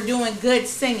 they were doing good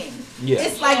singing. Yeah.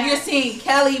 It's like you're seeing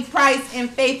Kelly Price and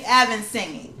Faith Evans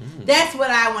singing. That's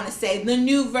what I want to say. The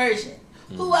new version.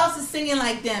 Who else is singing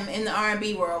like them in the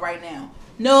R&B world right now?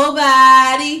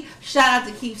 Nobody. Shout out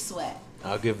to Keith Sweat.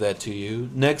 I'll give that to you.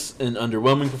 Next, in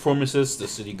underwhelming performances, the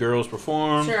City Girls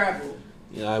performed. Terrible.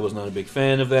 Yeah, I was not a big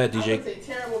fan of that. I DJ, wouldn't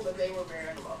say terrible, but they were very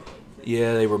underwhelming.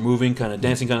 yeah, they were moving, kind of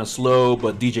dancing, kind of slow.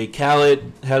 But DJ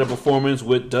Khaled had a performance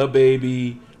with Da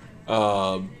Baby.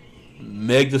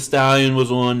 Meg Thee Stallion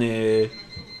was on there,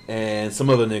 and some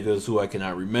other niggas who I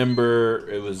cannot remember.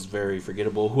 It was very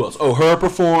forgettable. Who else? Oh, Her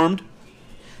performed.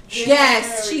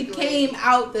 Yes, she came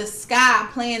out the sky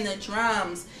playing the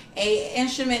drums. a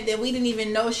instrument that we didn't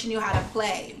even know she knew how to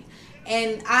play.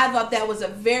 And I thought that was a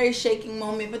very shaking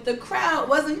moment, but the crowd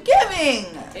wasn't giving.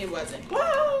 It wasn't.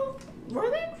 Well, were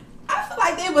they? I feel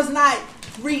like they was not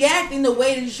reacting the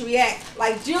way that you should react.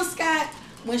 Like Jill Scott,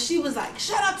 when she was like,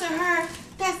 shout out to her,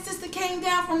 that sister came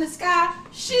down from the sky,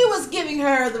 she was giving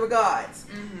her the regards.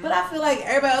 Mm-hmm. But I feel like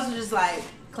everybody else was just like,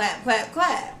 clap, clap,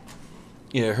 clap.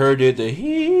 Yeah, her did the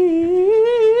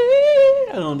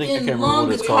I don't think I can't remember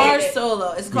what it's called. Guitar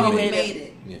solo. It's called We Made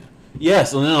It. Yeah.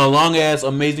 Yes, and then a long ass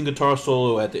amazing guitar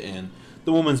solo at the end.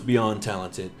 The woman's beyond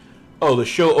talented. Oh, the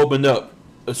show opened up.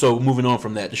 So moving on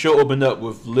from that, the show opened up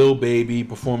with Lil Baby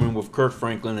performing with Kirk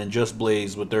Franklin and Just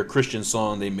Blaze with their Christian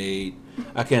song they made.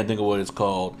 I can't think of what it's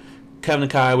called. Kevin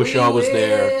and Kai, wish y'all was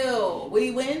there. We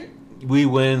win? We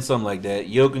win, something like that.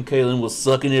 Yoke and Kaylin was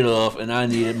sucking it off, and I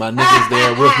needed my niggas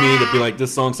there with me to be like,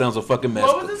 this song sounds a fucking mess.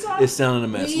 What was the song? It sounded a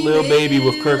mess. Lil Baby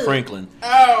with Kirk Franklin.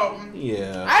 Oh.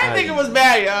 Yeah. I didn't think it was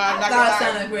bad, y'all. I thought it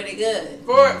sounded pretty good.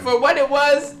 For what it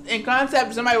was in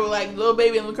concept, somebody was like, Lil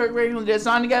Baby and Kirk Franklin did a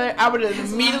song together, I would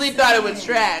have immediately thought it was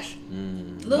trash.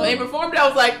 When they performed it, I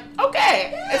was like,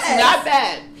 okay, it's not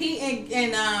bad. He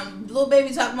and Lil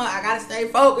Baby talking about, I gotta stay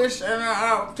focused and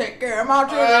I'll take care of my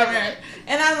children.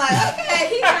 And I'm like, okay,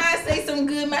 he trying to say some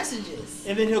good messages.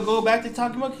 And then he'll go back to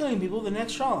talking about killing people the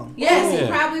next song. Yes, he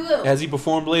probably will. As he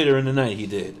performed later in the night, he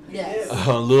did. Yes.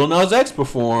 Lil Nas X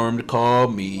performed "Call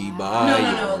Me by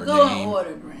Your Go Name." in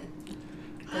order, Brent.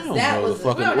 I don't that know was the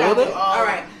fucking order. All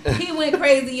right, he went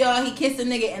crazy, y'all. He kissed a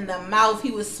nigga in the mouth.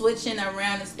 He was switching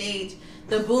around the stage.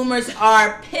 The boomers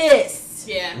are pissed.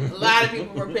 Yeah, a lot of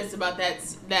people were pissed about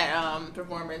that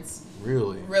performance.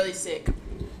 Really sick.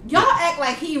 Y'all act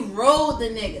like he rolled the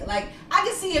nigga. Like, I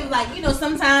can see him, like, you know,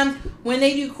 sometimes when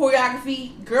they do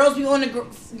choreography, girls be on the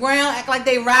ground, act like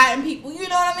they riding people. You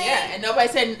know what I mean? Yeah, and nobody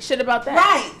said shit about that.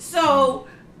 Right. So,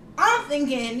 I'm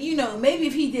thinking, you know, maybe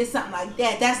if he did something like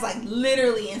that, that's like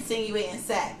literally insinuating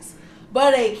sex.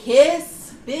 But a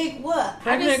kiss? Big what?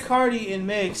 Pregnant Cardi and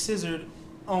Meg scissored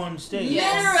on stage.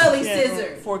 Literally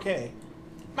scissored. 4K.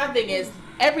 My thing is,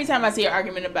 every time I see an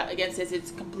argument against this,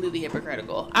 it's completely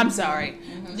hypocritical. I'm sorry.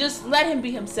 Mm-hmm. Just let him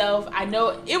be himself. I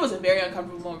know it was a very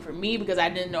uncomfortable moment for me because I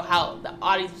didn't know how the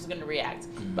audience was going to react.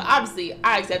 Mm-hmm. But obviously,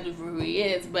 I accept him for who he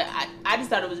is. But I just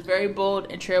thought it was very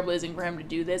bold and trailblazing for him to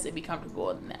do this and be comfortable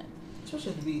in that.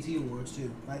 Especially at the BET Awards,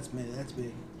 too. That's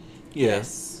big.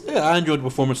 Yes. Yeah, I enjoyed the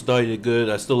performance. I thought he did good.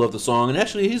 I still love the song. And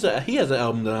actually, he has an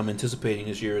album that I'm anticipating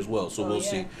this year as well. So we'll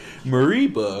see.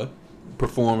 Mariba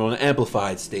performed on an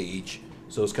amplified stage.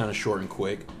 So it's kind of short and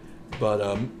quick. But,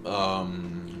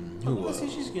 who else?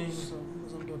 She's getting some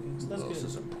bookings. That's good. This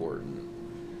is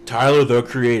important. Tyler, the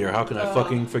Creator. How can I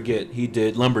fucking forget? He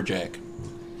did Lumberjack.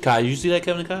 Kai, did you see that,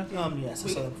 Kevin and Kai? Yes, I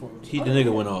saw that performance. The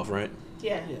nigga went off, right?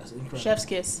 Yeah. Yes, incredible. Chef's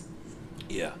kiss.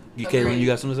 Yeah. Caitlin, you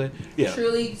got something to say? Yeah.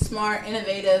 Truly smart,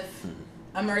 innovative,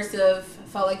 immersive.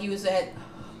 Felt like you was at,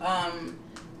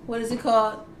 what is it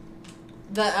called?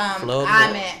 The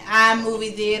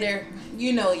iMovie theater.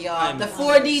 You know, y'all. The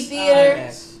 4D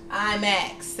theater.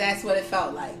 IMAX. That's what it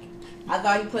felt like. I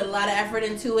thought he put a lot of effort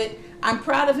into it. I'm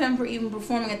proud of him for even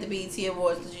performing at the BET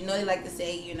Awards because you know they like to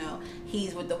say, you know,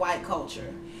 he's with the white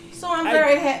culture. So I'm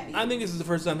very happy. I think this is the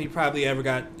first time he probably ever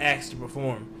got asked to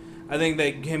perform. I think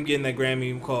that him getting that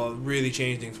Grammy call really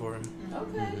changed things for him.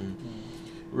 Okay. Mm-hmm.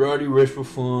 Roddy Ricch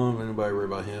performed. Anybody worry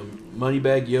about him?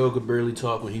 Moneybagg Yo could barely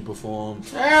talk when he performed.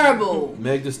 Terrible.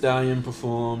 Meg Thee Stallion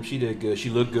performed. She did good. She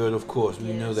looked good, of course.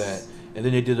 We know that. And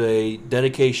then they did a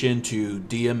dedication to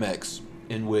DMX,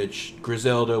 in which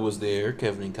Griselda was there,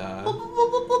 Kevin and Kai.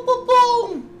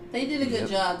 They did a good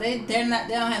job. They don't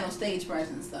have no stage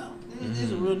presence though.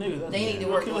 He's a real nigga. They need to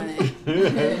work on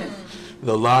it.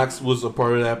 The Lox was a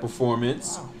part of that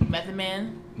performance. Method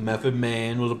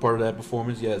Man was a part of that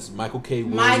performance. Yes, Michael K.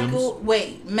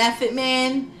 Williams. Method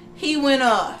Man. He went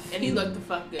off. And he looked the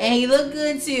fuck good. And he looked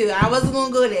good too. I wasn't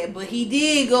gonna go there, but he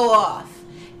did go off.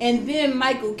 And then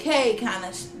Michael K. kind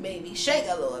of made me shake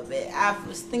a little bit. I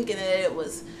was thinking that it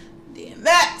was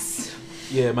DMX.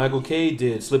 Yeah, Michael K.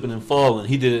 did Slipping and Falling.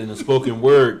 He did it in a spoken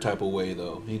word type of way,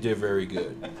 though. He did very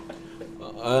good.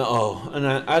 And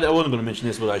I wasn't going to mention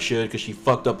this, but I should, because she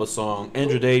fucked up a song.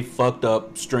 Andra Day fucked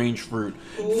up Strange Fruit.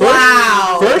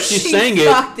 First she sang it.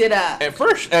 Fucked it up. At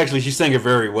first, actually, she sang it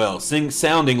very well,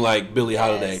 sounding like Billie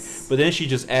Holiday. But then she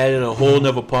just added a whole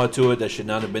nother part to it that should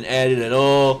not have been added at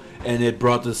all, and it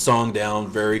brought the song down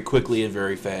very quickly and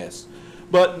very fast.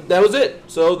 But that was it.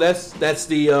 So that's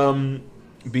the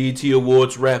BET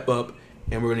Awards wrap up.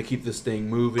 and we're gonna keep this thing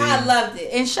moving. I loved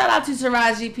it, and shout out to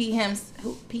Taraji P.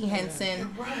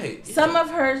 Henson. Right. Some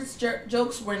of her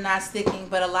jokes were not sticking,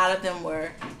 but a lot of them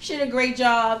were. She did a great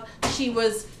job. She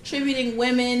was tributing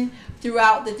women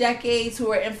throughout the decades who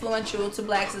were influential to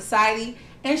Black society.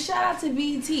 And shout out to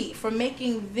BET for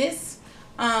making this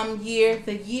year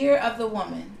the year of the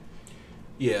woman.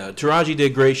 Yeah, Taraji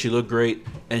did great. She looked great.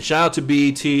 And shout out to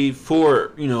BET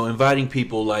for, inviting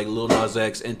people like Lil Nas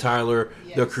X and Tyler,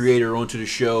 the creator, onto the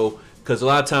show. Because a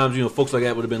lot of times, folks like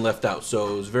that would have been left out.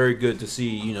 So it was very good to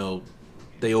see,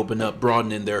 they open up,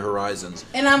 broadening their horizons.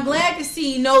 And I'm glad to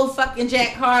see no fucking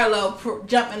Jack Harlow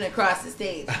jumping across the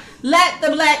stage. Let the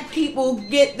black people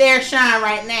get their shine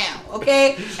right now,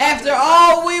 okay? After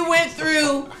all we went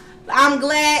through, I'm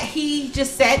glad he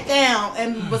just sat down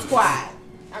and was quiet.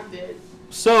 I'm dead.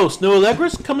 So, Snow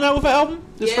Allegra's coming out with an album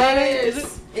this Friday? Is it?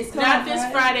 It's not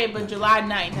this Friday, but July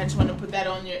 9th. I just want to put that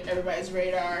on everybody's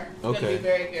radar. It's going to be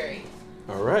very great.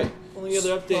 All right. Only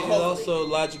other update is also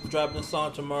Logic dropping a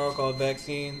song tomorrow called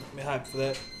Vaccine. I'm hyped for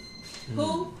that.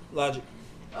 Who? Logic.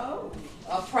 Oh,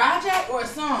 a project or a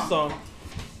song? Song.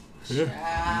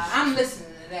 Yeah. I'm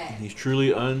listening to that. He's truly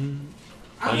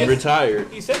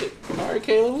unretired. He said it. All right,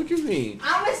 Kayla, what you mean?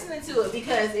 I'm listening to it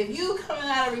because if you coming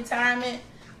out of retirement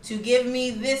to give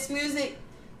me this music,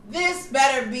 this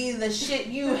better be the shit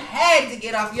you had to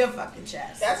get off your fucking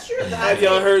chest. That's true. Have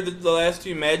y'all heard the last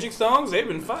two Magic songs? They've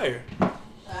been fire.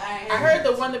 I heard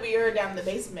the one that we heard down in the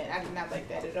basement. I did not like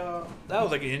that at all. That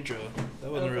was like an intro.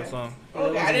 That wasn't a real song.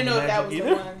 Okay, I didn't know if that was the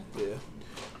one. Yeah.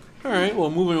 All right,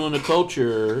 well, moving on to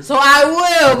culture. So I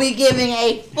will be giving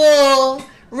a full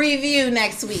review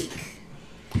next week.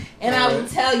 And I will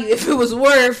tell you if it was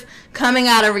worth coming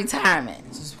out of retirement.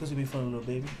 This is supposed to be fun, little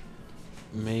baby.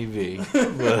 Maybe. You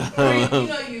But,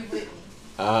 know you with me.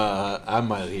 I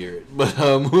might hear it. But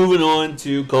moving on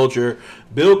to culture.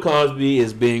 Bill Cosby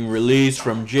is being released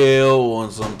from jail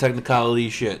on some technicality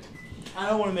shit. I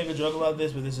don't want to make a joke about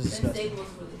this, but this is disgusting.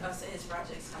 His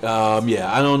project's Yeah,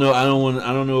 I don't know. I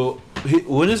don't know.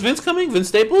 When is Vince coming? Vince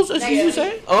Staples? Did you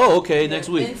say? Oh, okay, next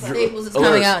week. Vince Staples is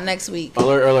coming out next week.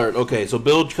 Alert. Okay, so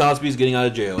Bill Cosby's getting out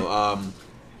of jail.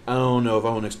 I don't know if I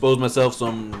want to expose myself, so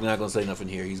I'm not going to say nothing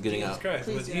here. He's getting out. Christ.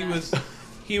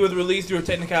 He was released through a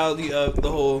technicality of the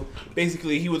whole.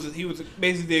 Basically, he was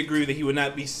basically agreed that he would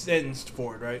not be sentenced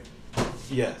for it, right?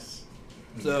 Yes.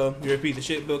 So you repeat the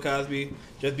shit, Bill Cosby.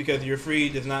 Just because you're free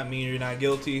does not mean you're not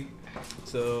guilty.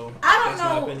 So I don't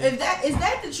know if that is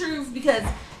the truth, because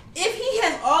if he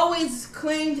has always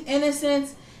claimed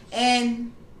innocence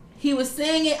and he was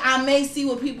saying it, I may see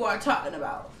what people are talking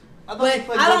about. But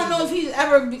I don't know if he's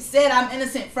ever said I'm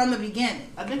innocent from the beginning.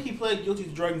 I think he pled guilty to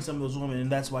drugging some of those women, and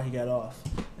that's why he got off.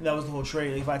 And that was the whole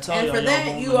trade. If I tell And y'all, for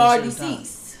that, you are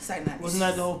deceased. Wasn't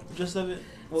that the whole gist of it?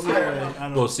 Well, I don't know. I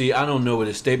don't Well, know. see, I don't know what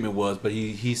his statement was, but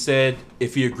he said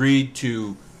if he agreed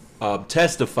to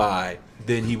testify,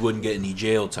 then he wouldn't get any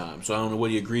jail time. So I don't know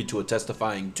what he agreed to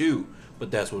testifying to,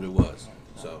 but that's what it was.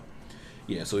 So,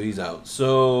 yeah, so he's out.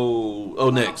 So,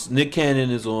 next. Nick Cannon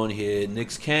is on here. Nick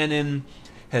Cannon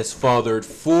has fathered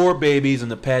 4 babies in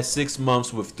the past 6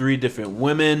 months with 3 different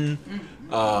women.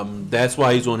 That's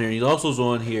why he's on here. He's also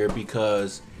on here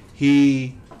because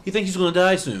he thinks he's going to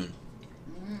die soon.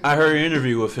 I heard an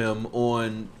interview with him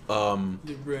on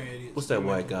what's that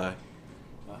white guy?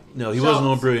 No, he wasn't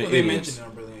on Brilliant Idiots.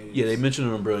 Yeah, they mentioned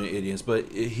it on Brilliant Idiots, but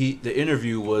the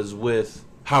interview was with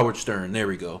Howard Stern. There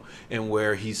we go, and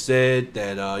where he said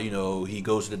that he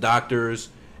goes to the doctors.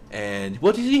 And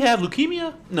what did he have?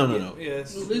 Leukemia? No.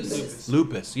 Yes.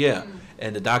 Lupus, yeah.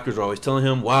 And the doctors are always telling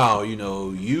him, wow,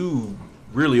 you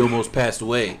really almost passed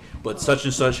away, but such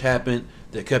and such happened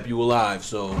that kept you alive.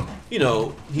 So,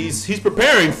 he's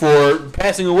preparing for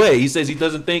passing away. He says he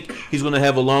doesn't think he's going to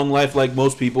have a long life like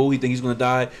most people. He thinks he's going to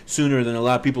die sooner than a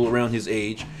lot of people around his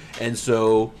age. And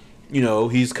so,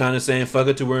 he's kind of saying fuck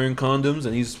it to wearing condoms,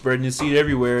 and he's spreading his seed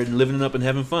everywhere and living it up and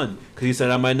having fun. Because he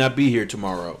said, I might not be here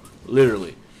tomorrow.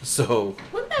 Literally. So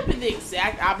wouldn't that be the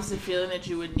exact opposite feeling that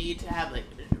you would need to have,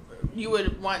 you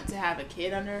would want to have a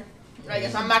kid under? Like,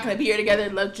 if I'm not going to be here together,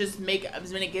 let's just make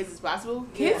as many kids as possible.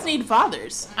 Kids need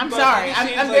fathers. I'm sorry.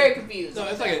 I'm very confused. No,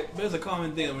 it's a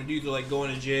common thing when dudes are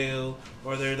going to jail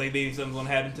or they're maybe something's going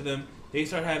to happen to them. They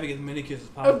start having as many kids as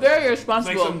possible. Very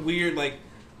irresponsible. It's some weird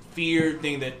fear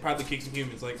thing that probably kicks in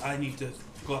humans. I need to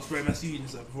go spread my seed and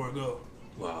stuff before I go.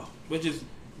 Wow. Which is,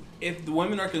 if the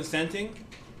women are consenting,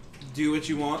 do what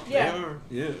you want. Yeah.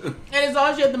 Yeah. And as long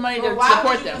as you have the money to why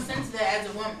support would you them. consent to that as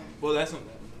a woman? Well, that's not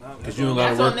because you don't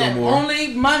got to work no more.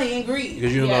 Only money and greed.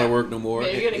 Because you don't got to work no more.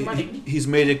 Yeah, you're getting money. He's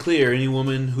made it clear. Any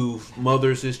woman who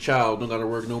mothers his child don't got to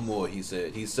work no more. He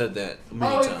said. He said that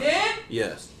many times. He did?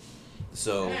 Yes.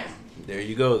 So there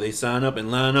you go. They sign up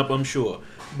and line up, I'm sure.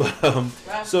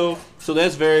 But so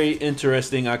that's very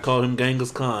interesting. I called him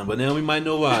Genghis Khan, but now we might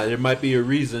know why. There might be a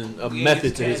reason, a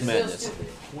method to his madness.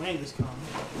 Genghis Khan.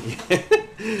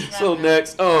 So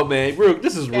next,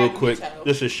 this is real quick.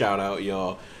 Just a shout out,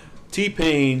 y'all.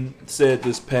 T-Pain said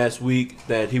this past week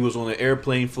that he was on an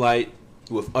airplane flight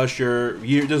with Usher.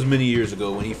 This was many years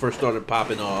ago when he first started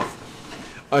popping off.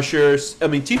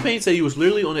 T-Pain said he was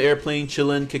literally on the airplane,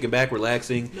 chilling, kicking back,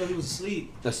 relaxing. No, he was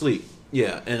Asleep.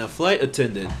 Yeah, and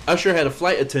Usher had a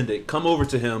flight attendant come over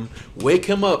to him, wake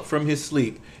him up from his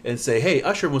sleep, and say, "Hey,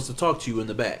 Usher wants to talk to you in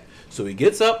the back." So he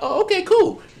gets up. Oh, okay,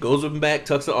 cool. Goes up and back,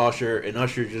 tucks to Usher, and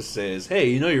Usher just says, "Hey,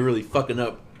 you know you're really fucking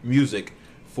up music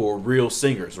for real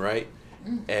singers, right?"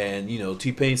 And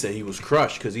T-Pain said he was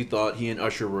crushed because he thought he and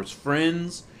Usher were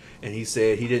friends, and he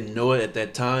said he didn't know it at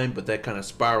that time, but that kind of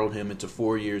spiraled him into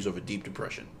 4 years of a deep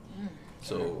depression.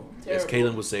 So, as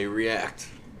Kaylin would say, react.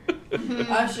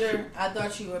 Usher, I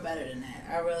thought you were better than that.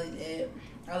 I really did.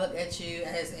 I look at you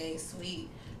as a sweet,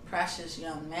 precious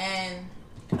young man,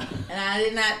 and I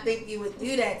did not think you would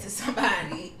do that to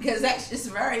somebody because that's just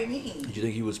very mean. Did you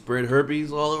think he would spread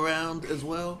herpes all around as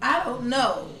well? I don't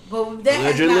know, but that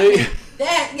allegedly.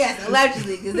 Yes,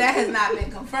 allegedly, because that has not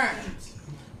been confirmed.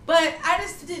 But I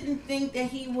just didn't think that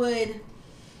he would.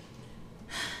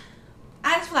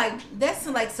 I just feel like that's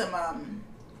like some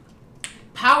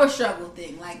power struggle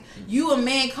thing. Like you a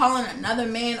man calling another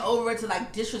man over to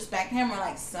like disrespect him or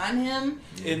like son him.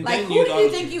 And like who do you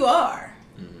think you are?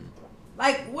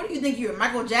 Like what do you think you're,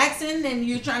 Michael Jackson, and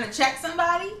you're trying to check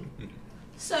somebody?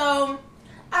 So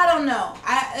I don't know.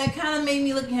 It kind of made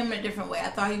me look at him in a different way. I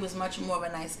thought he was much more of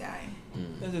a nice guy.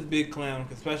 That's a big clown,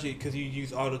 especially because you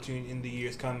use autotune in the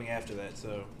years coming after that.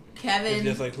 So Kevin, it's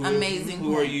just like amazing.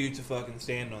 Who are you to fucking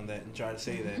stand on that and try to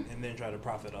say that and then try to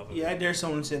profit off of it? Yeah, I dare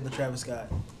someone to say the Travis Scott.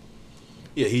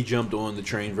 Yeah, he jumped on the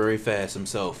train very fast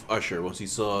himself, Usher, once he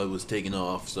saw it was taking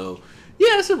off. So,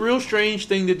 yeah, it's a real strange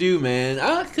thing to do, man.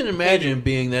 I can imagine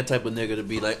being that type of nigga to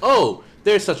be like, oh,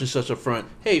 there's such and such a front.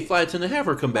 Hey, flight attendant, have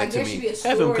her come back to me.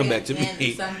 Have him come back to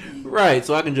me. Right,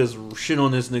 so I can just shit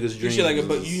on this nigga's dreams.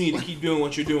 But you need to keep doing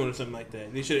what you're doing or something like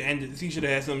that. They should have ended. He should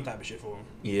have had some type of shit for him.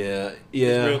 Yeah.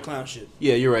 It's real clown shit.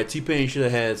 Yeah, you're right. T-Pain should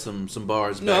have had some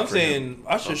bars. No, I'm saying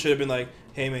Usher should have been like,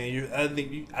 hey man,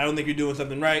 I don't think you're doing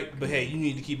something right, but hey, you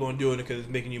need to keep on doing it because it's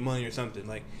making you money or something.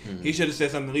 Like he should have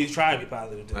said something. At least try to be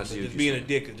positive. Just being a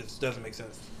dick, it just doesn't make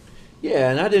sense.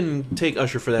 Yeah, and I didn't take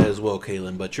Usher for that as well,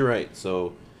 Kaylin, but you're right.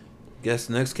 So, guess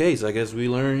next case, I guess we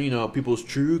learn, people's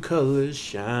true colors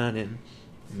shining.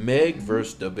 Meg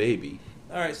versus the baby.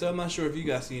 All right, so I'm not sure if you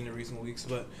guys seen in the recent weeks,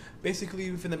 but basically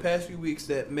within the past few weeks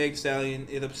that Meg Stallion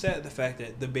is upset at the fact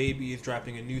that the baby is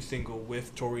dropping a new single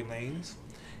with Tory Lanez.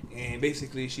 And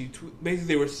basically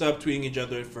they were subtweeting each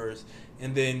other at first,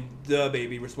 and then the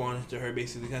baby responded to her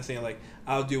basically kind of saying like,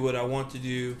 I'll do what I want to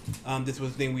do. This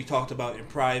was the thing we talked about in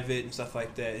private and stuff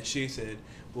like that. And she said,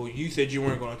 well, you said you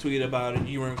weren't going to tweet about it.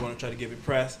 You weren't going to try to give it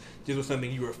press. This was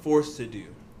something you were forced to do.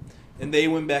 And they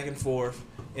went back and forth,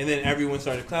 and then everyone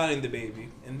started clowning the baby.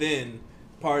 And then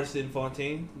Partisan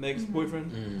Fontaine, Meg's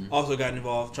boyfriend, also got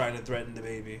involved trying to threaten the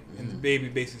baby. And the baby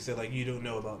basically said like, you don't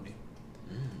know about me.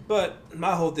 But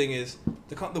my whole thing is,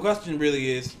 the question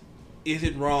really is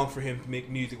it wrong for him to make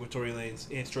music with Tory Lanez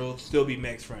and still be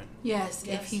Meg's friend? Yes,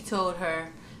 if he told her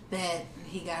that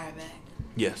he got her back.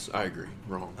 Yes, I agree.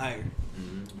 Wrong. I agree.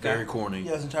 Very corny.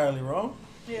 Yeah, that's entirely wrong.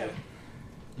 Yeah.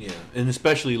 Yeah, and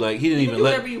especially like he didn't You can even do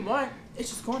let. whatever you want. It's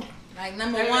just corny. Like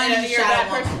number You're one, a you bad shot a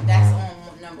person. woman. That's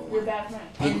on number one. You're a bad friend.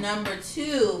 And number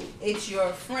two, it's your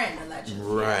friend allegedly.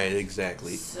 Right,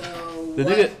 exactly. So The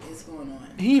what nigga- is going on?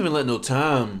 He didn't even let no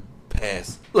time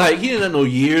pass. Like he didn't let no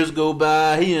years go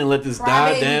by. He didn't let this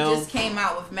die Crybaby down. just came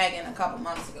out with Megan a couple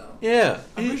months ago. Yeah,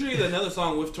 I'm pretty sure he had another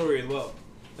song with Tory as well.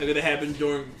 Like that happened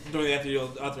during after the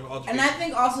altercation. And I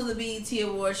think also the BET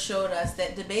Awards showed us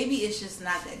that the baby is just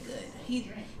not that good.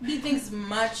 He thinks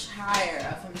much higher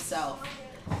of himself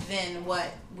than what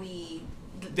we.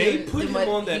 They put him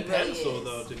on that he really pedestal is.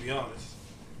 though. To be honest,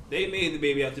 they made the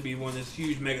baby out to be one of this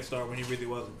huge megastar when he really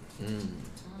wasn't.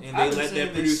 And I they would let say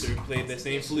that this. producer play that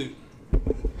same flute.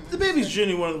 The baby's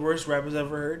genuinely one of the worst rappers I've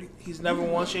ever heard. He's never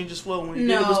once changed his flow. When he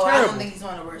No, did, it was I terrible. don't think he's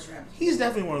one of the worst rappers. He's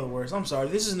definitely one of the worst. I'm sorry.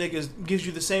 This is niggas gives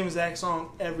you the same exact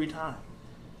song every time.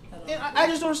 And I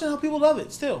just don't understand how people love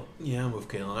it still. yeah, I'm with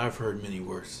Kalen. I've heard many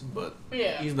worse, but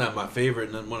Yeah. he's not my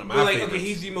favorite. Not one of my But like, favorites. okay,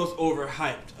 he's the most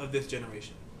overhyped of this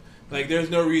generation. Like, there's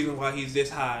no reason why he's this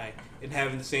high and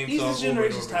having the same He's song this over and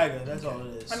generation's over. Tiger. That's all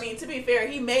it is. I mean, to be fair,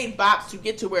 he made bops to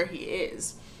get to where he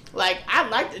is. Like,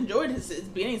 I enjoyed his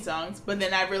beginning songs, but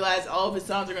then I realized all of his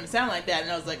songs are going to sound like that,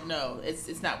 and I was like, no,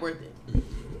 it's not worth it.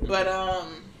 But,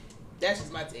 that's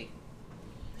just my take.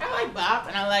 I like Bop,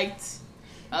 and I liked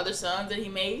other songs that he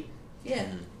made. Yeah,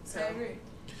 so I agree.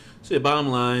 So, bottom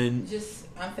line. Just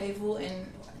unfaithful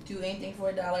and do anything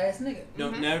for $1 ass nigga.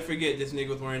 Don't never forget this nigga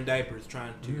was wearing diapers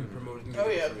trying to promote his music. Oh,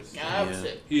 yeah. First. I was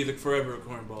sick. He's like forever a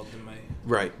cornball in my...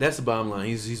 Right, that's the bottom line.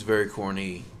 He's very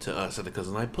corny to us at the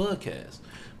Cousin Night podcast.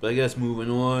 But I guess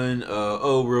moving on.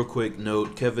 Real quick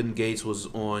note: Kevin Gates was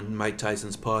on Mike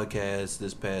Tyson's podcast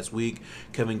this past week.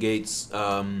 Kevin Gates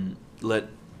let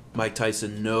Mike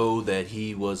Tyson know that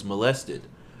he was molested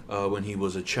when he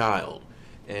was a child,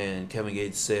 and Kevin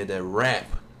Gates said that rap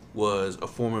was a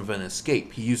form of an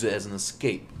escape. He used it as an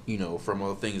escape, from all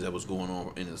the things that was going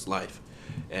on in his life,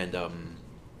 and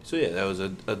so yeah, that was a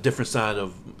different side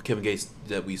of Kevin Gates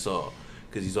that we saw,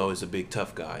 because he's always a big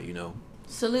tough guy,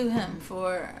 Salute him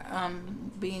for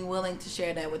being willing to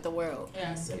share that with the world.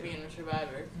 Yes, being a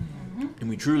survivor. And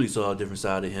we truly saw a different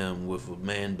side of him with a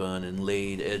man bun and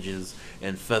laid edges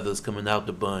and feathers coming out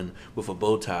the bun with a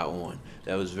bow tie on.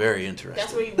 That was very interesting.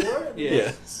 That's what he wore?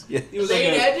 Yes. Yeah. It was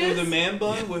Laid edges? It was a man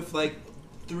bun with like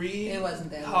 3 It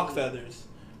wasn't that hawk long. feathers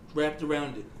wrapped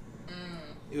around it.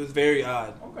 It was very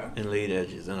odd. Okay. And laid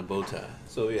edges and a bow tie.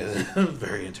 So yeah,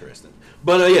 very interesting.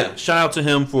 But yeah, shout out to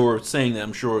him for saying that.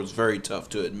 I'm sure it was very tough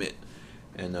to admit.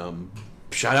 And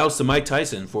shout outs to Mike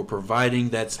Tyson for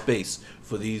providing that space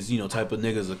for these, type of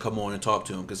niggas to come on and talk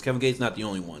to him. Because Kevin Gates not the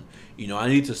only one. I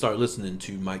need to start listening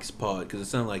to Mike's pod because it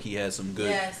sounded like he had some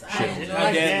good Yes, I shit. enjoy My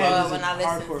his dad pod is when a I listen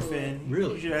hardcore to fan. it.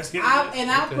 Really? You should ask him. I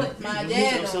Okay. put my He's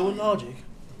dad episode with on. Logic.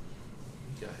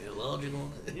 Got your logic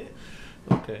on it?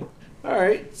 Yeah. Okay. All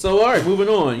right, moving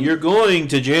on. You're going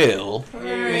to jail.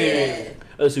 Period.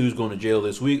 Let's see who's going to jail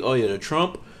this week. Oh, yeah, the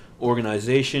Trump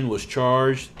organization was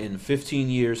charged in 15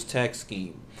 years tax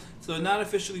scheme. So not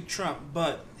officially Trump,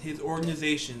 but his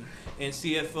organization and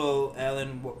CFO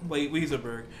Alan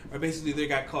Weisselberg are basically they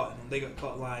got caught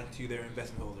lying to their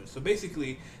investment holders. So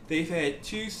basically, they've had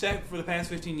for the past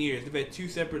 15 years. They've had 2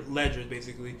 separate ledgers,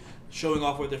 basically showing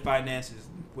off where their finances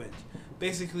went.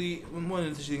 Basically, one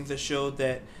of the things that showed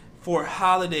that for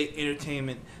holiday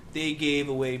entertainment, they gave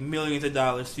away millions of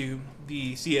dollars to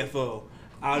the CFO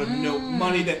out of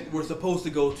money that were supposed to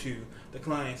go to the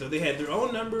client. So they had their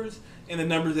own numbers and the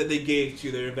numbers that they gave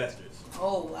to their investors.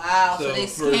 Oh wow! So they And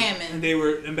scamming. they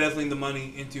were embezzling the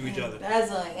money into each other.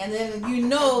 Embezzling, and then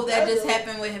that just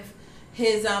happened with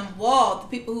his wall. The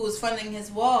people who was funding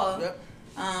his wall,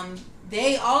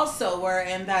 they also were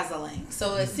embezzling.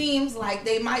 So it seems like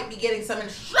they might be getting some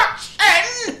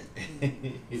instruction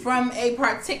from a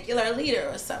particular leader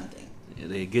or something. Yeah,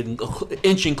 they're getting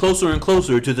inching closer and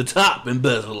closer to the top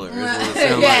embezzler. Is what it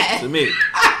sounds like to me.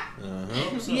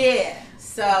 Yeah.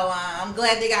 So I'm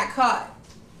glad they got caught.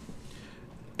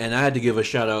 And I had to give a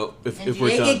shout out And if do we're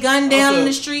they done. get gunned down in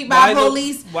the street by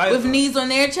police why with the- knees on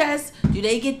their chest? Do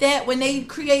they get that when they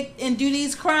create and do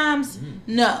these crimes?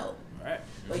 No. Right.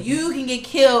 But you can get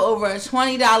killed over a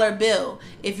 $20 bill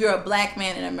if you're a black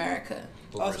man in America.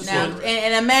 Also, Now,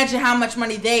 and imagine how much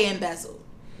money they embezzled.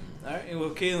 all right, and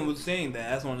what Kaylin was saying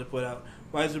that I just wanted to put out,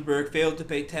 Weiselberg failed to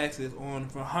pay taxes on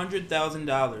for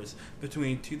 $100,000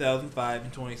 between 2005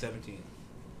 and 2017.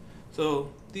 So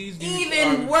these dudes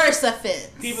Even worse offense.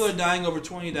 people are dying over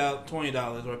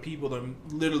 $20, or people are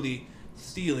literally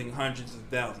stealing hundreds of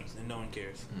thousands, and no one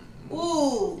cares.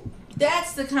 Ooh,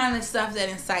 that's the kind of stuff that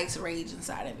incites rage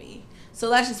inside of me. So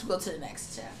let's just go to the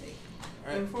next topic.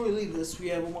 And before we leave this, we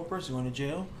have one more person going to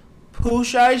jail. Pooh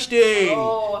Shiesty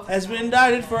Oh, has been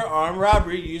indicted for armed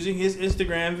robbery using his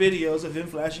Instagram videos of him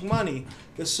flashing money.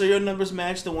 The serial numbers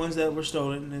match the ones that were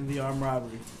stolen in the armed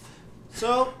robbery.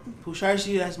 So, Pooh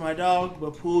Shiesty, that's my dog,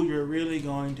 but Pooh, you're really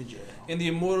going to jail. In the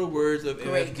immortal words of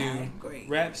Great MF guy, Doom, great.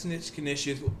 rap snitch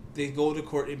knishes, they go to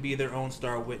court and be their own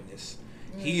star witness.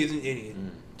 He is an idiot.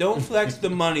 Don't flex the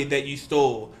money that you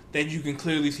stole that you can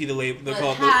clearly see the label, But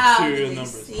the how serial did they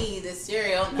numbers. see the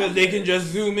serial numbers? Because they can just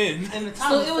zoom in. And the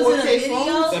So it was in a video.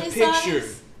 A they saw picture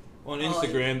this? on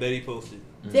Instagram that he posted.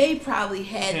 They probably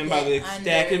had Him that probably under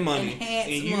stacking money. enhanced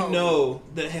And you mode. know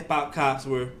the hip hop cops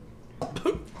were.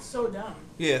 so dumb.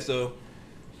 Yeah, so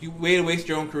you way to waste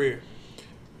your own career.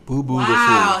 Boo boo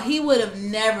Wow, the fool. he would have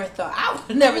never thought. I would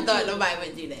have never thought nobody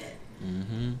would do that.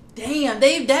 Mm-hmm. Damn,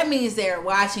 that means they're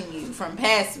watching you from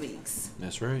past weeks.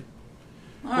 That's right.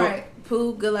 All right,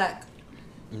 Pooh, good luck.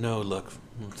 No luck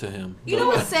to him. You know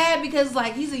what's sad? Because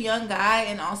like he's a young guy,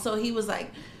 and also he was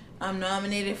like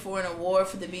nominated for an award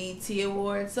for the BET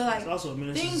Award. So like It's also a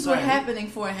menace to things were society. happening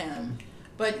for him,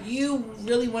 but you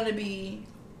really want to be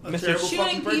a terrible shooting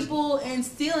fucking person. people and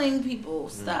stealing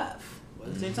people's stuff. But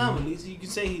at the same time, at least you can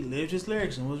say he lived his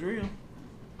lyrics and was real.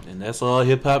 And that's all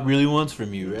hip hop really wants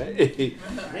from you, right?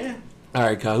 Yeah. All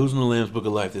right, Kyle, who's in the Lamb's Book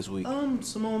of Life this week?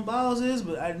 Simone Biles is,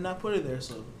 but I did not put her there,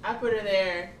 so. I put her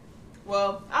there.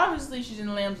 Well, obviously she's in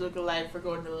the Lamb's Book of Life for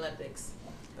going to the Olympics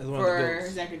As one for of the her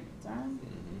goats. second time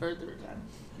or third time.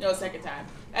 No, second time.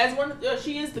 As one,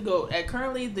 she is the GOAT.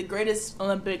 Currently the greatest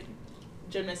Olympic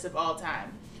gymnast of all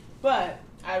time. But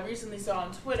I recently saw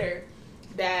on Twitter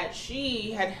that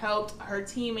she had helped her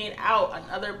teammate out,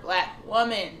 another black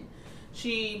woman.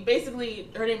 She basically,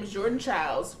 her name is Jordan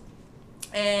Childs,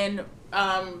 and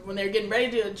when they were getting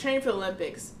ready to train for the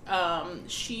Olympics,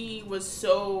 she's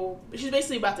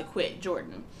basically about to quit,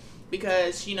 Jordan,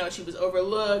 because she was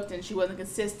overlooked and she wasn't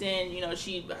consistent.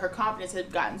 Her confidence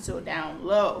had gotten so down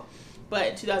low. But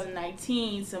in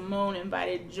 2019, Simone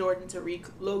invited Jordan to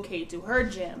relocate to her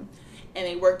gym, and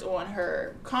they worked on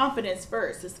her confidence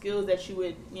first, the skills that she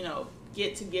would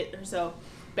get herself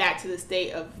back to the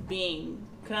state of being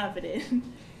confident.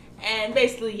 And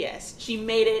basically, yes, she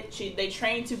made it. They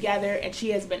trained together, and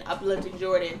she has been uplifting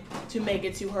Jordan to make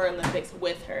it to her Olympics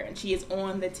with her, and she is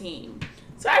on the team.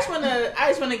 So I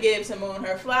just want to give Simone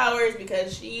her flowers,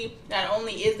 because she not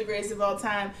only is the greatest of all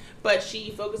time, but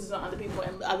she focuses on other people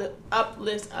and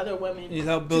uplifts other women. He's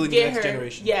helped building to the get next her,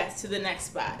 generation. yes, to the next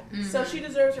spot. So she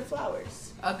deserves her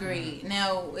flowers. Agreed.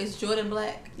 Now, is Jordan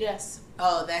black? Yes.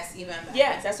 Oh, that's even better.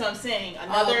 Yes, that's what I'm saying.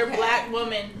 Another Okay. black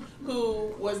woman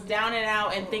who was down and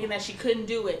out and thinking that she couldn't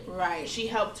do it. Right. She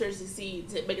helped her succeed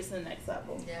to make it to the next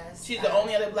level. Yes. She's the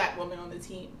only other black woman on the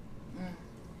team.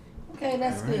 Okay,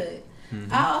 that's All right. good.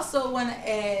 I also want to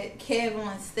add Kev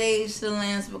on stage to the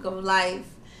Lamb's Book of Life.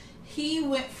 He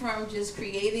went from just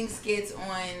creating skits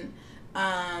on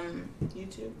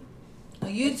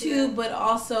YouTube, but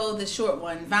also the short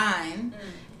one, Vine.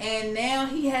 And now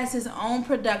he has his own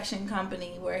production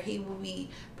company where he will be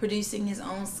producing his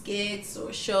own skits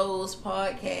or shows,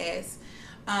 podcasts.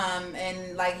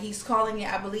 And like he's calling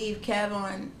it, I believe, Kev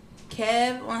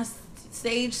on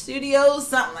Stage Studios,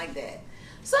 something like that.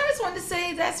 So I just wanted to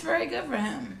say that's very good for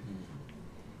him.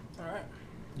 All right.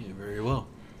 Yeah, very well.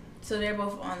 So they're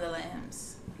both on the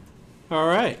Lambs. All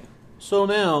right. So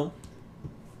now.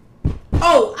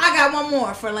 Oh, I got one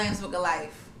more for Lamb's Book of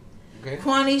Life. Okay.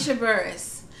 Quanisha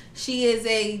Burris. She is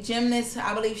a gymnast.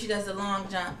 I believe she does the long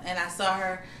jump. And I saw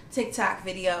her TikTok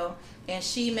video. And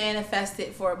she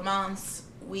manifested for months,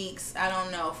 weeks, I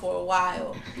don't know, for a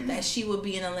while, that she would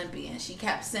be an Olympian. She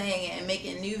kept saying it and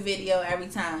making a new video every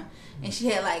time. And she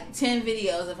had like 10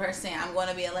 videos of her saying, I'm going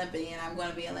to be Olympian, I'm going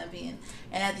to be Olympian.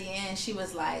 And at the end, she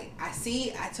was like, I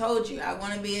told you, I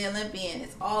want to be an Olympian.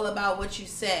 It's all about what you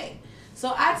say.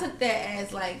 So I took that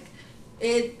as like,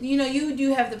 you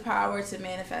do have the power to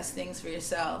manifest things for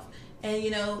yourself. And,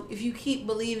 if you keep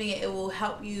believing it, it will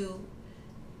help you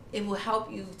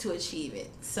to achieve it.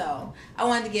 So I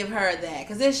wanted to give her that,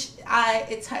 because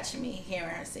it touched me hearing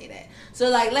her say that.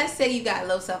 So like, let's say you got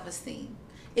low self-esteem.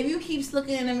 If you keep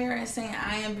looking in the mirror and saying,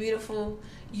 I am beautiful,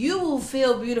 you will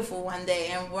feel beautiful one day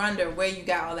and wonder where you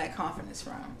got all that confidence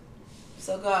from.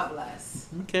 So God bless.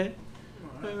 Okay.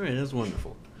 All right, that's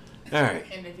wonderful. All right.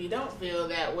 And if you don't feel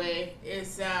that way,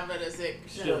 it's time for the sick and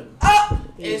shut. Shut. Oh!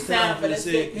 It's time for the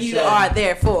sick and You shut. are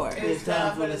therefore It's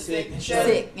time for the sick and shut.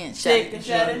 sick and Sick and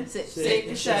shut. shut in. Sick Sick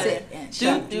and shut sick in. and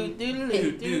shut. Do do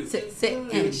do do. Sick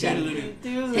and shut.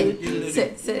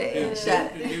 Sit and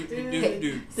shut.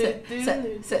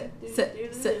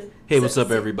 Hey, what's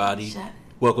up, everybody? Shut.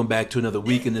 Welcome back to another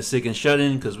week in the Sick and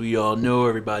Shut-In, because we all know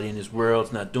everybody in this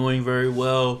world's not doing very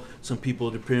well. Some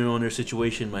people, depending on their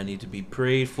situation, might need to be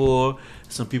prayed for.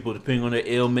 Some people, depending on their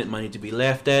ailment, might need to be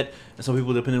laughed at. And some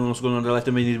people, depending on what's going on in their life,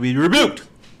 they may need to be rebuked.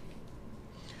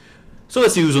 So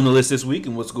let's see who's on the list this week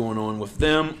and what's going on with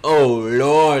them. Oh,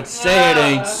 Lord, say it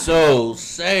ain't so.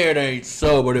 Say it ain't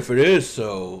so. But if it is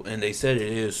so, and they said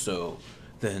it is so,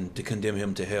 then to condemn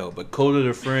him to hell. But Coda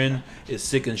the Friend is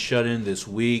sick and shut in this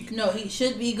week. No, he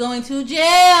should be going to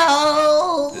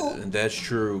jail. And that's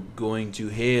true. Going to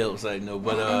hell. It's like, no,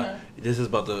 but this is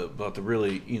about to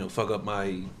really, fuck up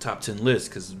my top 10 list,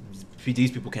 because these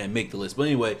people can't make the list. But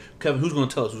anyway, Kevin, who's going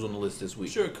to tell us who's on the list this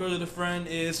week? Sure, Coda the Friend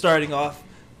is starting off,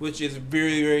 which is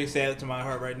very, very sad to my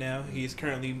heart right now. He's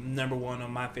currently number one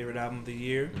on my favorite album of the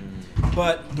year.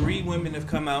 But 3 women have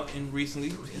come out and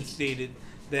recently and stated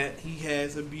that he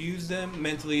has abused them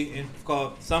mentally and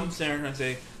some trying to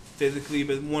say physically,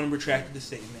 but one retracted the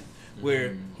statement,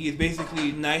 where he is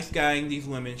basically nice guying these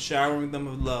women, showering them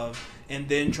with love, and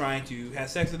then trying to have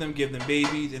sex with them, give them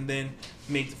babies, and then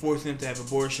forcing them to have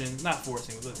abortions. Not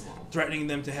forcing, but threatening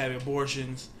them to have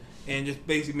abortions and just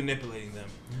basically manipulating them.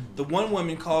 The one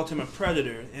woman called him a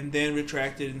predator and then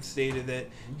retracted and stated that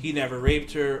he never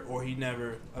raped her or he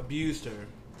never abused her.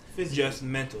 It's just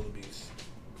mental abuse.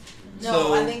 No,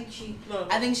 So,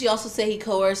 I think she also said he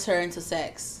coerced her into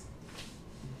sex.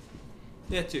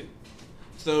 Yeah, too.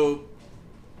 So,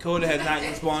 Coda has not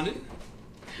responded,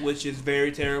 which is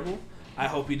very terrible. I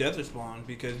hope he does respond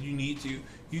because you need to.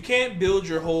 You can't build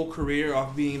your whole career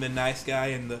off being the nice guy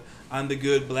and I'm the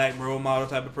good black role model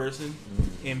type of person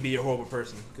and be a horrible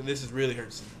person. Because this is really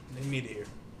hurts him. They need to hear.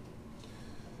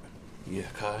 Yeah,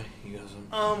 Kai, you got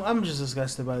some? I'm just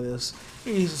disgusted by this.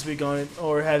 He needs to speak on it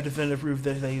or have definitive proof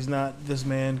that he's not this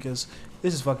man because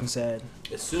this is fucking sad.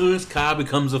 As soon as Kai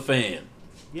becomes a fan.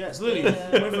 Yes, literally.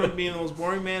 Went from being the most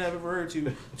boring man I've ever heard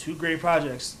to 2 great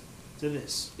projects to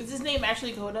this. Is his name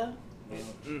actually Coda?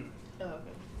 Mm. Oh, okay.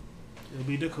 It'll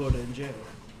be Dakota in jail.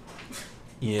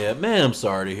 Yeah, man, I'm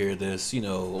sorry to hear this.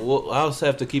 I'll also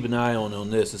have to keep an eye on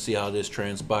this to see how this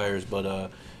transpires. But,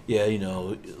 yeah,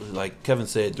 like Kevin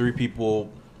said, 3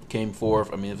 people came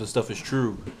forth. I mean, if this stuff is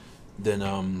true, then,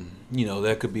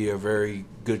 that could be a very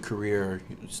good career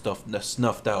stuff that's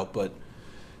snuffed out. But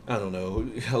I don't know.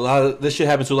 This shit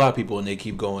happens to a lot of people, and they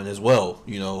keep going as well.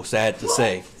 Sad to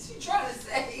say. What's she trying to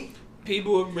say?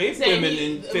 People rape women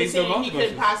and face their he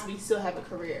could possibly still have a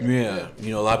career.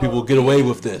 Yeah, a lot of people get away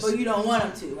with this. But you don't want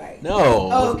him to, right?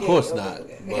 No, Okay, of course okay, not.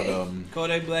 okay. But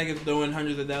Kodak Black is throwing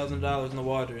hundreds of thousands of dollars in the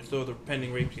water and still the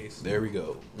pending rape case. there we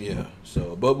go. Yeah.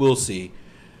 So, but we'll see.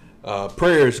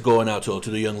 Prayers going out to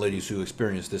the young ladies who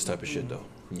experience this type of shit, though.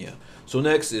 Yeah. So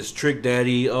next is Trick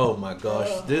Daddy. Oh my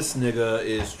gosh, this nigga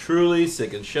is truly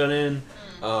sick and shut in.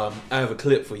 I have a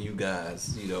clip for you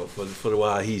guys. For the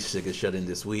while he's sick and shut in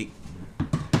this week.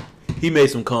 He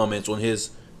made some comments on his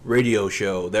radio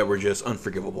show that were just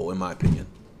unforgivable, in my opinion.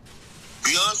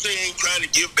 Beyonce ain't trying to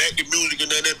give back the music and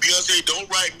none of that. Beyonce don't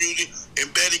write music, and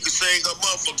Betty can sing her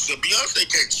motherfucker. So Beyonce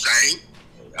can't sing.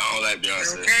 I don't like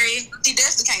Beyonce. Okay, she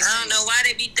definitely can't sing. I don't know why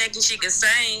they be thinking she can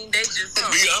sing. They just. I'm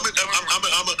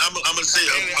gonna say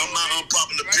my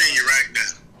unpopular opinion right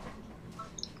now.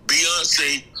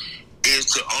 Beyonce is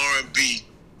to R&B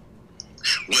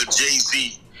what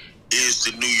Jay-Z is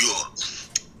to New York.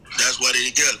 That's why they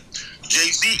together.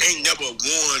 Jay-Z ain't never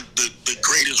won the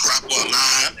greatest rapper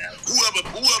alive. Whoever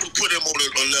put him on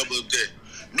a level of that.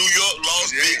 New York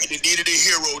lost big. They needed a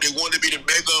hero. They wanted to be the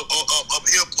mega of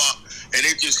hip-hop, and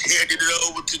they just handed it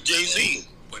over to Jay-Z.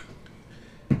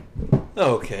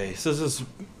 Okay, so there's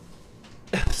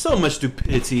so much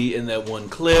stupidity in that one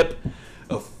clip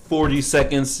of 40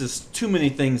 seconds. Just too many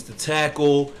things to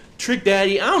tackle. Trick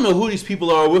Daddy, I don't know who these people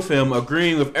are with him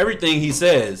agreeing with everything he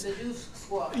says.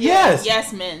 Yes.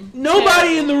 Yes, men.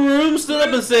 Nobody in the room stood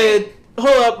up and said,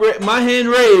 hold up, my hand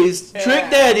raised. Yeah.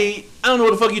 Trick Daddy, I don't know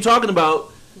what the fuck you talking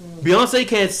about. Beyonce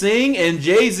can't sing, and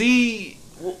Jay-Z,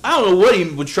 I don't know what he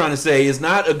was trying to say, is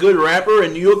not a good rapper,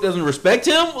 and New York doesn't respect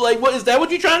him? Like, what is that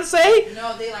what you're trying to say?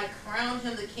 No, they crowned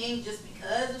him the king just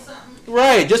because or something?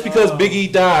 Right, just because Biggie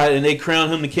died and they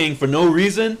crowned him the king for no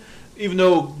reason. Even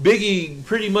though Biggie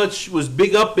pretty much was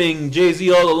big upping Jay-Z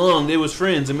all along. They was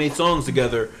friends and made songs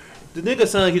together. The nigga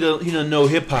sound like he doesn't know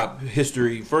hip hop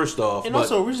history first off. And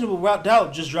also, Reasonable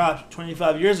Doubt just dropped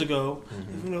 25 years ago,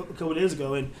 a couple of days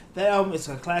ago, and that album is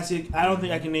a classic. I don't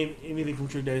think I can name anything from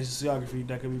Trick Daddy's discography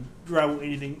that could rival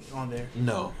anything on there.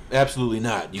 No, absolutely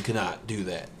not. You cannot do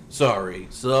that. Sorry,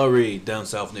 down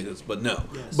south niggas, but no.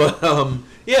 Yes. But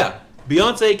yeah,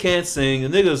 Beyonce can't sing.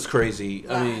 The nigga's crazy.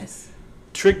 Lies. I mean,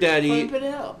 Trick Daddy. Put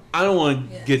it up. I don't want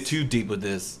to get too deep with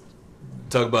this.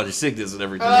 Talk about your sickness and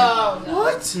everything. Oh, no.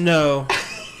 What? No.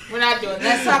 We're not doing that.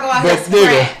 Let's talk about But his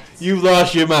nigga, friends. you've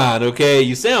lost your mind, okay?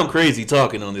 You sound crazy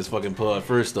talking on this fucking pod,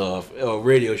 first off, or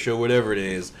radio show, whatever it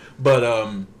is.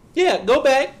 But yeah, go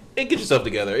back and get yourself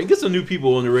together and get some new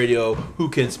people on the radio who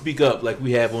can speak up like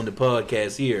we have on the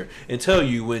podcast here and tell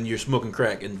you when you're smoking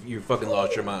crack and you fucking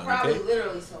lost your mind, Probably okay?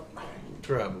 literally smoking crack.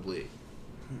 Probably.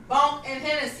 Bonk and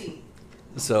Hennessy.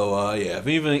 So yeah, if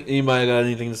anybody got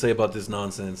anything to say about this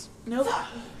nonsense. Nope.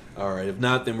 All right. If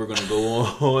not, then we're going to go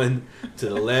on to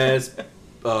the last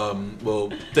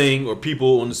thing or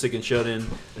people on the Sick and Shut In,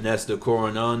 and that's the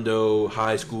Coronado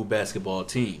High School basketball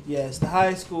team. Yes, the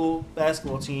high school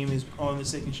basketball team is on the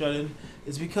Sick and Shut In.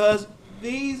 It's because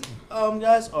these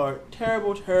guys are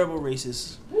terrible, terrible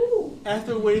racists. Woo.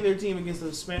 After winning their team against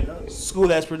the school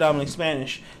that's predominantly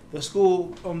Spanish, the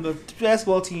school the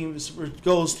basketball team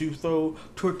goes to throw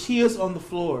tortillas on the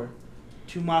floor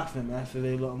to mock them after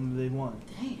they won.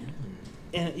 Damn.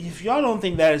 And if y'all don't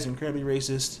think that is incredibly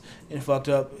racist and fucked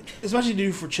up, especially to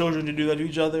do for children to do that to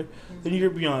each other, then you're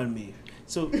beyond me.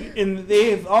 So, and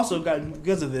they have also gotten,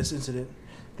 because of this incident,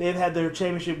 they've had their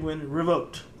championship win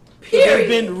revoked. Period. They've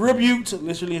been rebuked,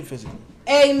 literally and physically.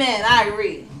 Amen. I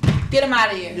agree. Get him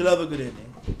out of here. You love a good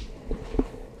ending.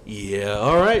 Yeah.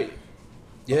 All right.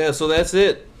 Yeah. So that's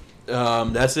it.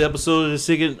 That's the episode of the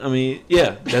Sick and... I mean,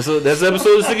 yeah. That's the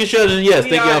episode of Sick and Shut In. Yes.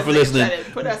 Thank y'all for listening.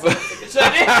 Put us on Sick and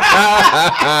Shut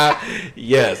In.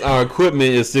 Yes. Our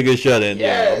equipment is Sick and Shut In.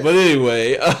 Yes. Yeah. But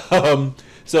anyway,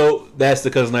 so that's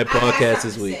the Cousin Night podcast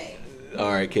this week.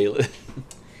 All right, Kayla.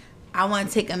 I want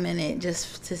to take a minute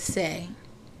just to say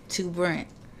to Brent,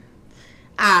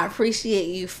 I appreciate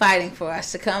you fighting for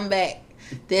us to come back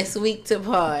this week to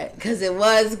pod, because it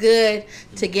was good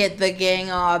to get the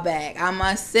gang all back. I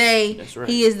must say, That's right.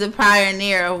 He is the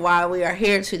pioneer of why we are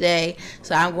here today,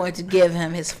 so I'm going to give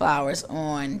him his flowers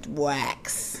on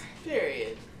wax.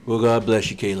 Period. Well, God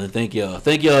bless you, Caitlin. Thank y'all.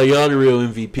 Thank y'all. Y'all the real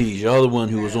MVPs. Y'all the one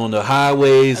who was on the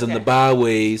highways and the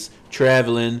byways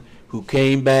traveling, who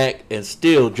came back and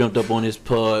still jumped up on this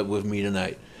pod with me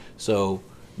tonight. So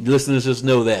listeners, just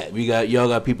know that y'all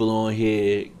got people on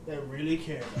here That really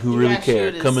care. who really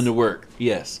care, coming to work.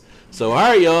 Yes. So all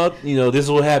right, y'all. You know this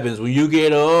is what happens when you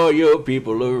get all your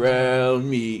people around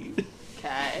me.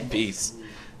 Okay. Peace.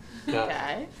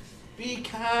 Okay. Be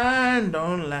kind,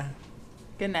 don't lie.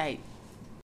 Good night.